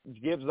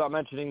Gibbs without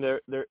mentioning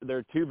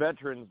their two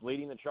veterans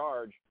leading the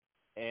charge,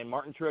 and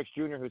Martin Truex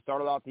Jr., who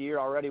started out the year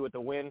already with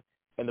the win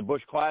in the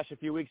Busch Clash a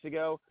few weeks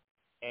ago,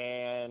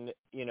 and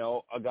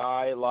a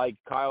guy like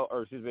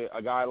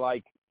a guy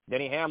like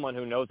Denny Hamlin,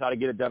 who knows how to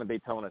get it done at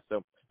Daytona.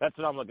 So that's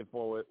what I'm looking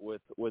for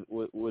with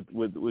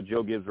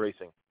Joe Gibbs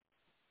Racing.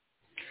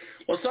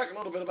 Let's talk a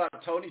little bit about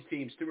Tony's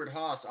team,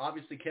 Stewart-Haas.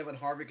 Obviously, Kevin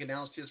Harvick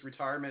announced his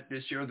retirement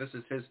this year. This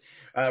is his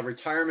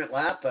retirement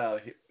lap,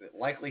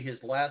 likely his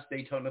last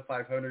Daytona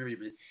 500.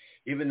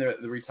 Even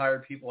the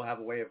retired people have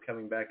a way of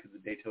coming back to the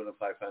Daytona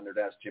 500,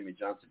 asked Jimmy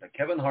Johnson. But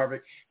Kevin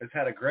Harvick has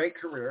had a great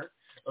career.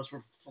 Let's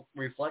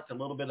reflect a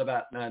little bit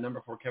about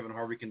number 4, Kevin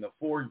Harvick, in the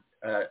Ford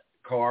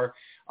car,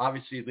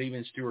 obviously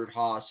leaving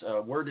Stewart-Haas.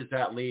 Where does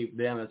that leave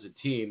them as a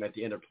team at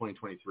the end of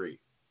 2023?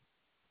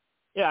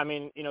 Yeah, I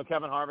mean,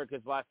 Kevin Harvick,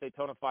 his last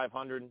Daytona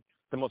 500,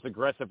 the most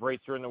aggressive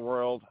racer in the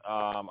world.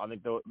 I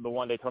think the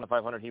one Daytona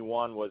 500 he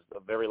won was the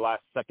very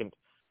last second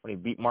when he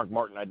beat Mark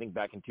Martin, I think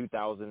back in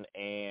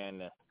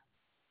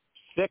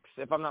 2006,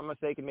 if I'm not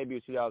mistaken. Maybe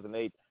it was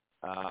 2008.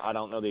 I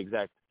don't know the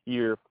exact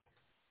year.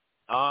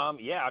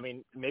 Yeah, I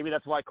mean, maybe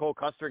that's why Cole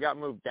Custer got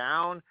moved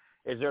down.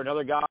 Is there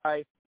another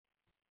guy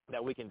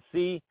that we can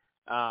see?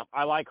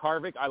 I like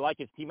Harvick. I like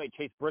his teammate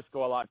Chase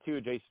Briscoe a lot, too.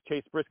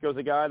 Chase Briscoe's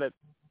a guy that,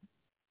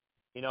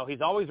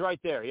 he's always right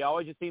there. He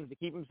always just seems to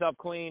keep himself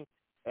clean.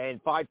 And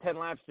 5-10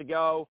 laps to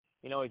go,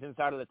 he's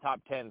inside of the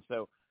top 10.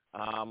 So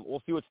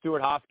we'll see what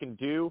Stewart-Haas can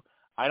do.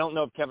 I don't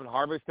know if Kevin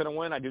Harvick's going to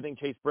win. I do think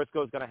Chase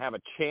Briscoe is going to have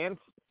a chance.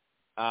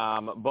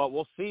 But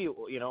we'll see.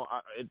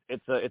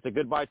 It's a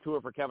goodbye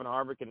tour for Kevin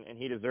Harvick, and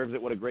he deserves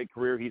it. What a great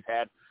career he's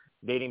had,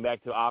 dating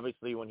back to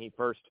obviously when he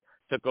first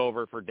took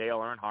over for Dale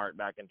Earnhardt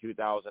back in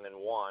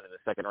 2001 in the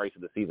second race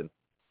of the season.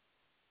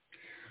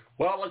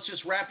 Well, let's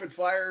just rapid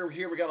fire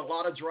here. We got a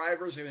lot of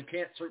drivers, and we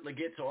can't certainly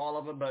get to all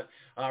of them, but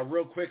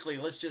real quickly,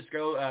 let's just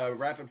go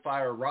rapid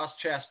fire. Ross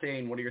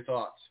Chastain, what are your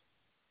thoughts?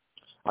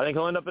 I think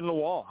he'll end up in the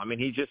wall. I mean,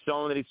 he's just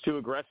shown that he's too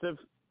aggressive,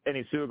 and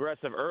he's too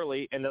aggressive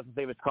early and doesn't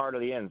save his car to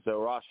the end.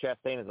 So Ross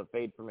Chastain is a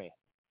fade for me.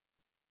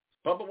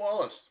 Bubba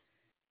Wallace.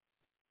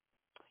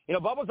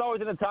 Bubba's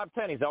always in the top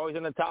 10. He's always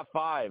in the top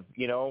 5.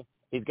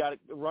 He's got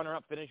a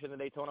runner-up finish in the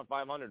Daytona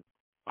 500.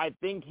 I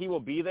think he will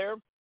be there.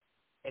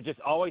 It just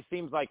always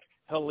seems like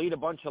he'll lead a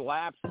bunch of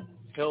laps.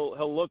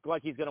 He'll look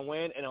like he's going to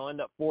win, and he'll end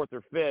up 4th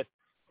or 5th.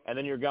 And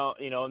then you're going,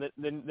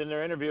 then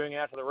they're interviewing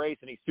after the race,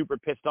 and he's super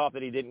pissed off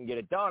that he didn't get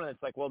it done. And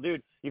it's like, well,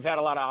 dude, you've had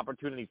a lot of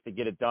opportunities to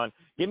get it done.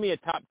 Give me a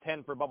top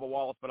 10 for Bubba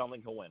Wallace, but I don't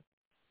think he'll win.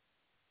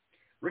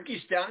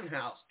 Ricky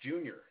Stenhouse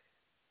Jr.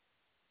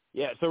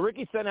 Yeah, so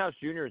Ricky Stenhouse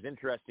Jr. is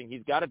interesting.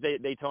 He's got a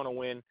Daytona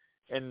win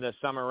in the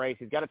summer race.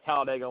 He's got a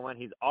Talladega win.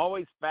 He's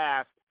always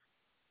fast.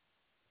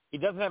 He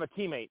doesn't have a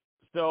teammate.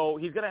 So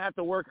he's going to have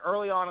to work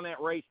early on in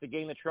that race to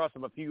gain the trust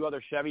of a few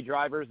other Chevy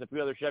drivers, a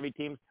few other Chevy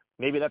teams.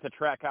 Maybe that's a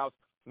Trackhouse.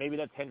 Maybe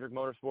that's Hendrick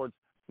Motorsports.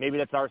 Maybe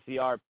that's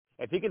RCR.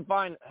 If he can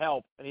find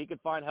help, and he can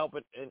find help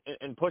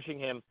in pushing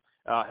him,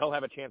 he'll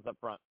have a chance up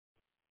front.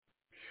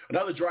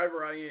 Another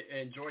driver I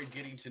enjoyed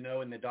getting to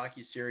know in the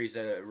docuseries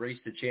that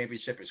raced the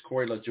championship is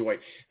Corey LaJoie.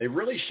 They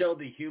really showed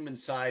the human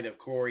side of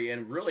Corey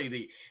and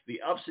really the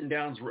ups and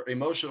downs,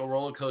 emotional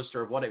roller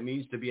coaster of what it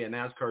means to be a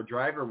NASCAR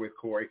driver with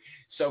Corey.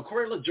 So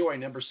Corey LaJoie,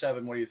 number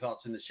 7, what are your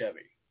thoughts on the Chevy?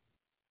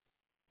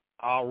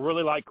 I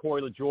really like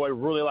Corey LaJoie.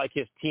 Really like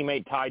his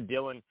teammate Ty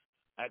Dillon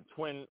at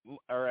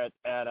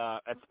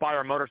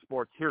Spire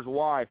Motorsports. Here's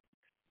why.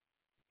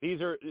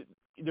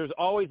 There's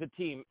always a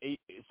team.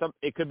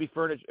 It could be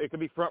furniture. It could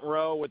be front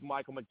row with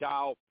Michael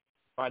McDowell.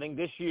 I think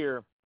this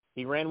year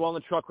he ran well in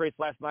the truck race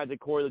last night at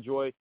Corey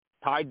LaJoie.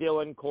 Ty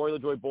Dillon, Corey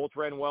LaJoie both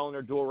ran well in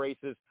their dual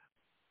races.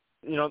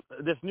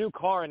 This new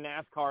car in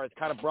NASCAR has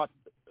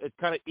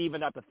kind of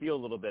evened out the field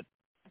a little bit.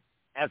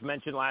 As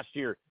mentioned last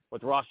year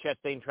with Ross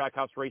Chastain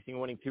Trackhouse Racing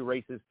winning 2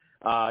 races,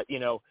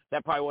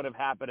 that probably wouldn't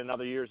have happened in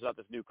other years without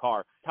this new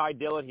car. Ty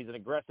Dillon, he's an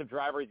aggressive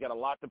driver. He's got a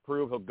lot to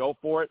prove. He'll go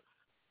for it.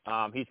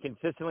 He's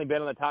consistently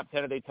been in the top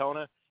 10 of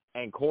Daytona,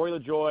 and Corey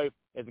LaJoie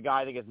is a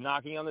guy I think is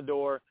knocking on the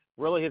door.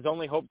 Really, his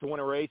only hope to win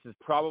a race is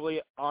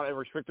probably on a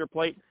restrictor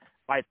plate.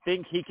 I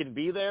think he can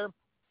be there.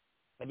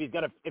 If he's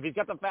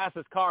got the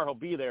fastest car, he'll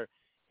be there.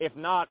 If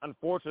not,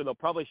 unfortunately, they'll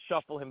probably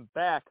shuffle him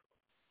back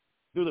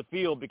through the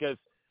field because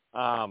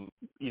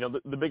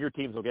the bigger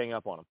teams will gang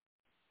up on him.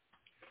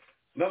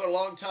 Another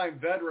longtime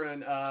veteran,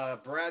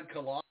 Brad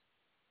Keselowski.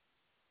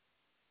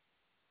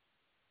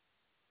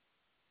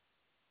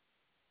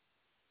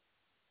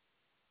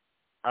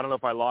 I don't know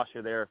if I lost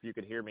you there, if you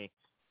could hear me.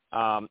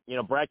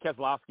 Brad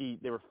Keselowski,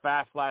 they were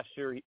fast last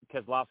year.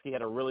 Keselowski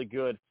had a really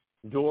good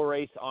dual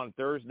race on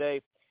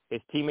Thursday.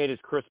 His teammate is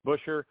Chris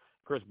Buescher.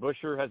 Chris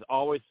Buescher has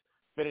always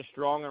finished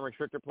strong in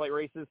restrictor plate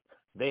races.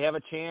 They have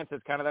a chance as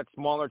kind of that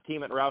smaller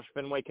team at Roush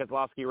Fenway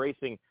Keselowski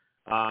Racing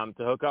to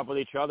hook up with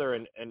each other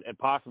and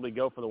possibly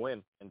go for the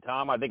win. And,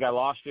 Tom, I think I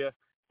lost you.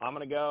 I'm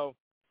going to go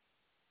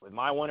with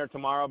my winner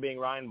tomorrow being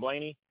Ryan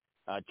Blaney,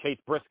 Chase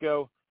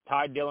Briscoe,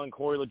 Ty Dillon,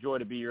 Corey LaJoie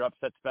to be your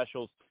upset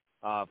specials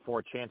for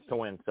a chance to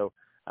win. So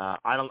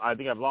I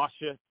think I've lost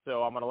you,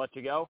 so I'm going to let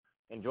you go.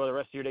 Enjoy the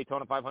rest of your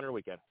Daytona 500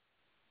 weekend.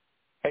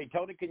 Hey,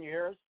 Tony, can you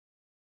hear us?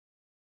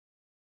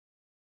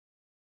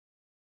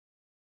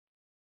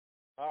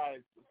 All right.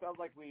 It sounds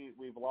like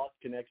we've lost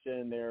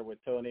connection there with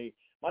Tony.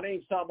 My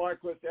name's Tom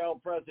Marquis, El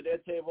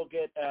Presidente. We'll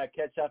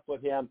catch up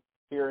with him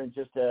here in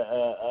just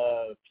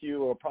a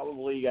few, or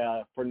probably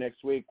for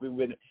next week. We've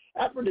been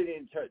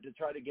efforting to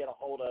try to get a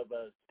hold of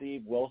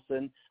Steve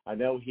Wilson. I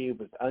know he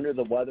was under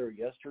the weather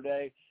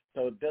yesterday,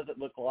 so it doesn't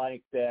look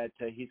like that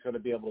he's going to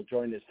be able to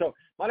join us. So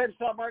my name is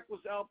Tom Marquis,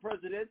 El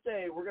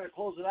Presidente. We're going to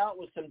close it out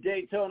with some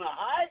Daytona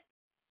High,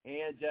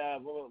 and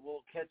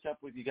we'll catch up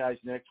with you guys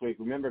next week.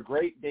 Remember,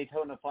 great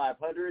Daytona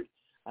 500,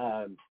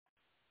 and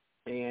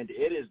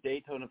it is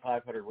Daytona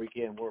 500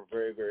 weekend. We're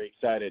very, very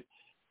excited.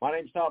 My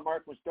name's Tom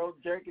Marquis.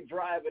 Don't drink and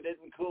drive. It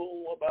isn't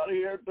cool. About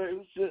here,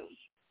 deuces.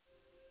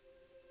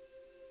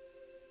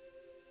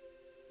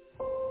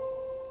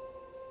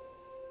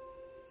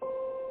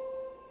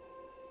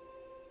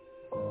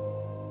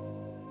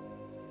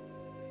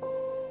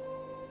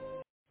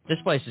 This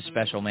place is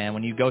special, man.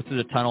 When you go through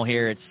the tunnel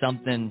here, it's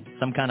some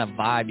kind of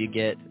vibe you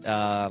get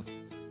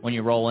when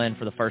you roll in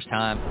for the first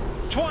time.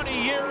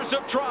 20 years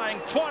of trying,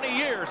 20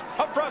 years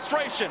of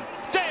frustration.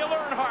 Dale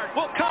Earnhardt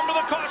will come to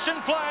the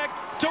caution flag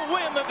to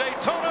win the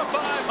Daytona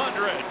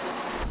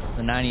 500.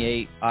 The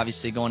 98,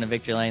 obviously going to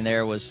victory lane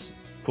there was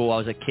cool. I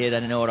was a kid. I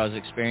didn't know what I was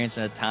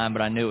experiencing at the time,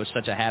 but I knew it was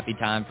such a happy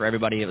time for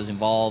everybody that was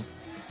involved.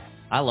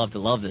 I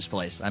love this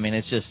place. I mean,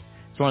 it's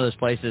one of those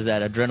places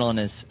that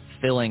adrenaline is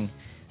filling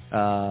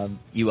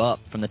you up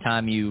from the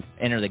time you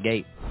enter the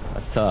gate.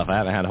 That's tough. I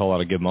haven't had a whole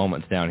lot of good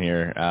moments down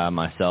here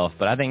myself,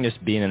 but I think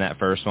just being in that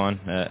first one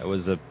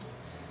was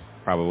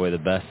probably the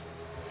best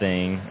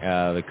thing,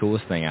 the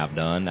coolest thing I've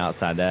done.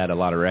 Outside that, a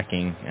lot of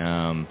wrecking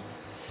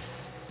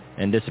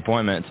and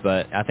disappointments,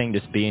 but I think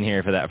just being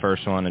here for that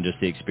first one and just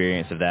the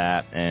experience of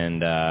that,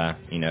 and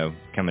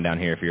coming down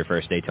here for your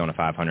first Daytona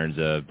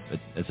 500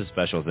 it's a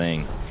special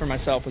thing. For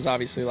myself, was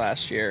obviously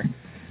last year.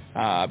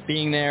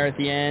 Being there at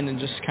the end and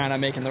just kind of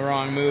making the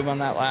wrong move on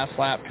that last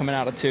lap, coming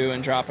out of 2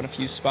 and dropping a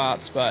few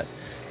spots, but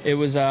it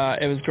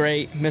was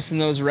great missing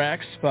those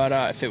wrecks. But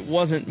if it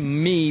wasn't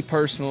me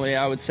personally,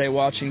 I would say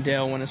watching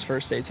Dale win his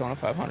first Daytona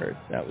 500.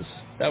 That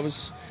was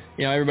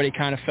everybody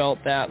kind of felt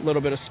that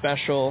little bit of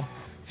special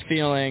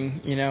feeling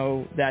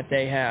that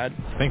they had.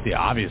 I think the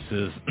obvious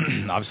is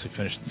obviously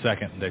finished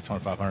second in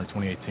Daytona 500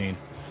 2018,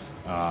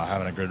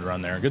 having a good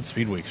run there, good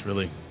speed weeks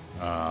really.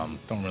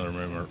 Don't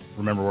really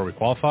remember where we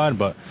qualified,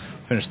 but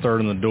finished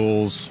third in the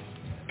duels,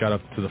 got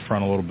up to the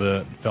front a little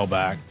bit, fell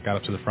back, got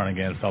up to the front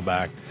again, fell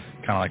back,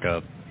 kind of like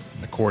an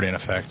accordion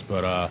effect,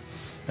 but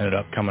ended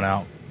up coming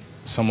out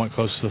somewhat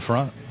close to the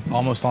front,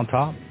 almost on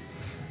top,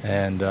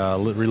 and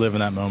reliving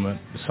that moment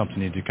is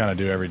something you do kind of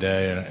do every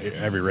day and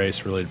every race,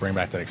 really to bring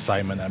back that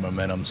excitement, that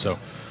momentum. So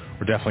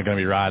we're definitely going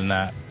to be riding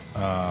that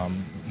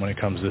when it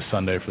comes this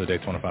Sunday for the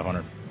Daytona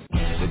 500.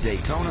 The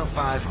Daytona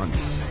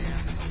 500.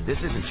 This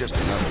isn't just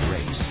another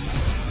race.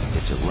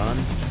 It's a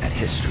run at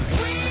history.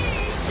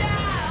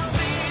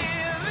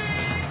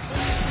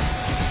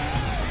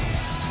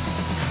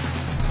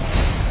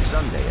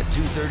 Sunday at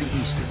 2:30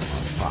 Eastern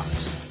on Fox.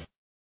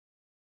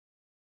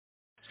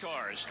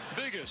 Cars,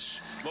 biggest,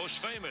 most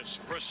famous,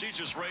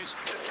 prestigious race.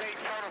 The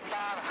Daytona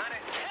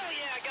 500. Hell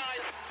yeah,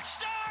 guys!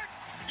 Start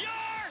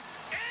your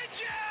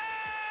engine!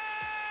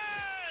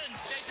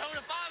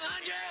 Daytona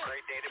 500!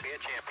 Great day to be a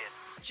champion.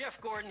 Jeff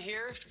Gordon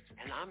here,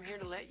 and I'm here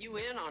to let you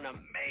in on a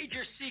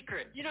major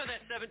secret. You know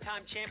that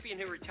 7-time champion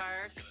who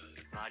retired?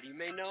 A lot of you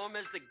may know him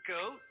as the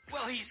GOAT.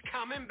 Well, he's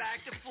coming back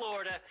to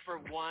Florida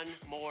for one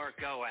more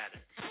go at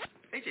it.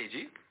 Hey,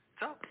 JG.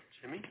 What's up?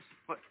 Jimmy?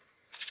 What?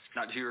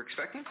 Not who you were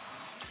expecting?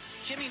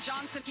 Jimmy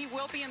Johnson, he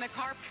will be in the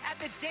car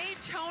at the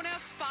Daytona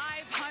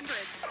 500.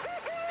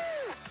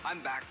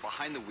 I'm back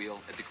behind the wheel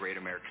at the Great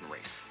American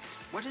Race.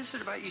 What is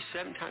it about you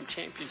 7-time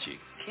champions?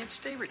 You can't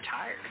stay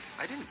retired.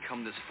 I didn't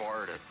come this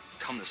far to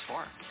come this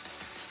far.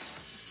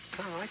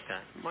 I like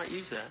that. Might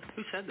use that.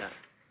 Who said that?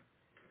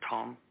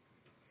 Tom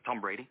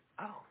Brady.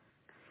 Oh.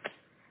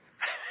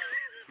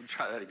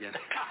 Try that again.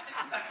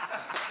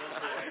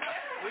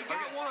 We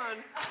got one.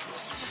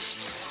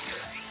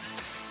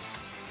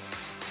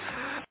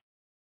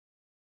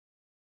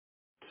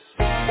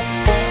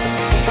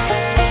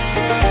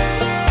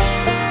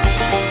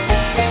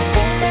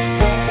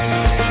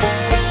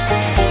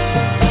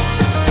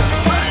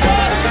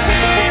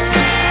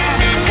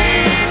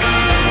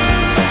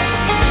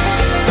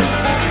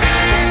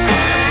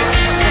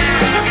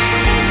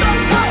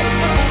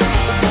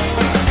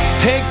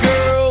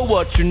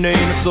 What's your name?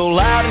 It's so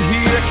loud in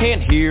here I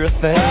can't hear a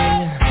thing.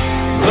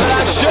 But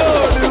I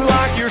sure do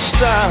like your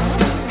style.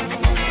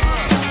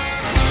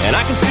 And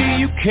I can see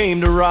you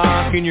came to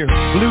rock in your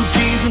blue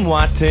jeans and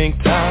white tank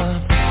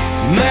top.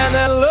 Man,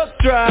 that look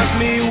drives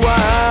me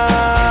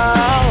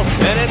wild.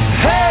 And it's,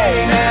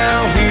 hey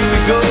now, here we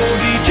go,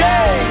 DJ.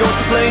 Don't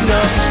you play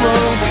nothing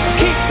slow.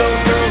 Keep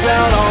those girls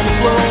out on the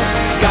floor.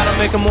 Gotta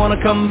make them wanna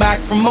come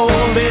back for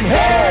more. Then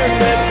hair,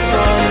 let the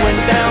sun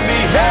went down. Be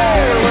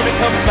hair, let me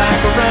come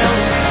back around.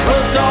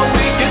 Closed all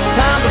week, it's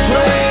time to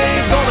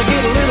play. Gonna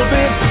get a little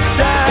bit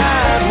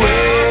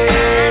sideways.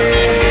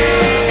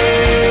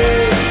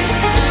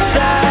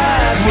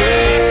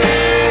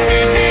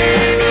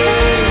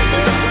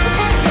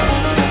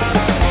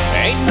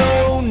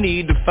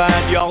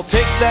 Y'all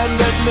take that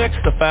redneck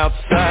stuff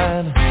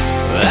outside.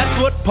 That's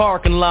what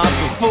parking lots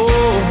are for.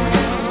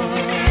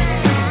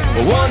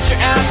 But once you're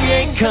out, you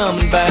ain't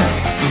coming back.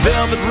 The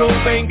velvet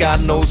rope ain't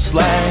got no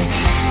slack.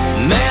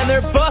 Man,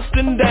 they're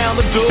busting down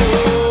the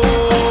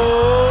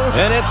door.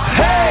 And it's,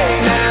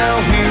 hey now,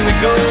 here we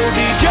go,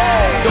 DJ.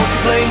 Don't you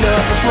play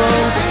nothing slow.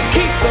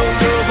 Keep those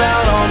girls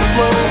out on the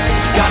floor.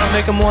 Gotta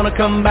make them wanna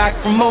come back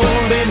for more.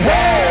 Then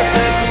hey,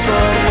 since the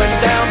sun went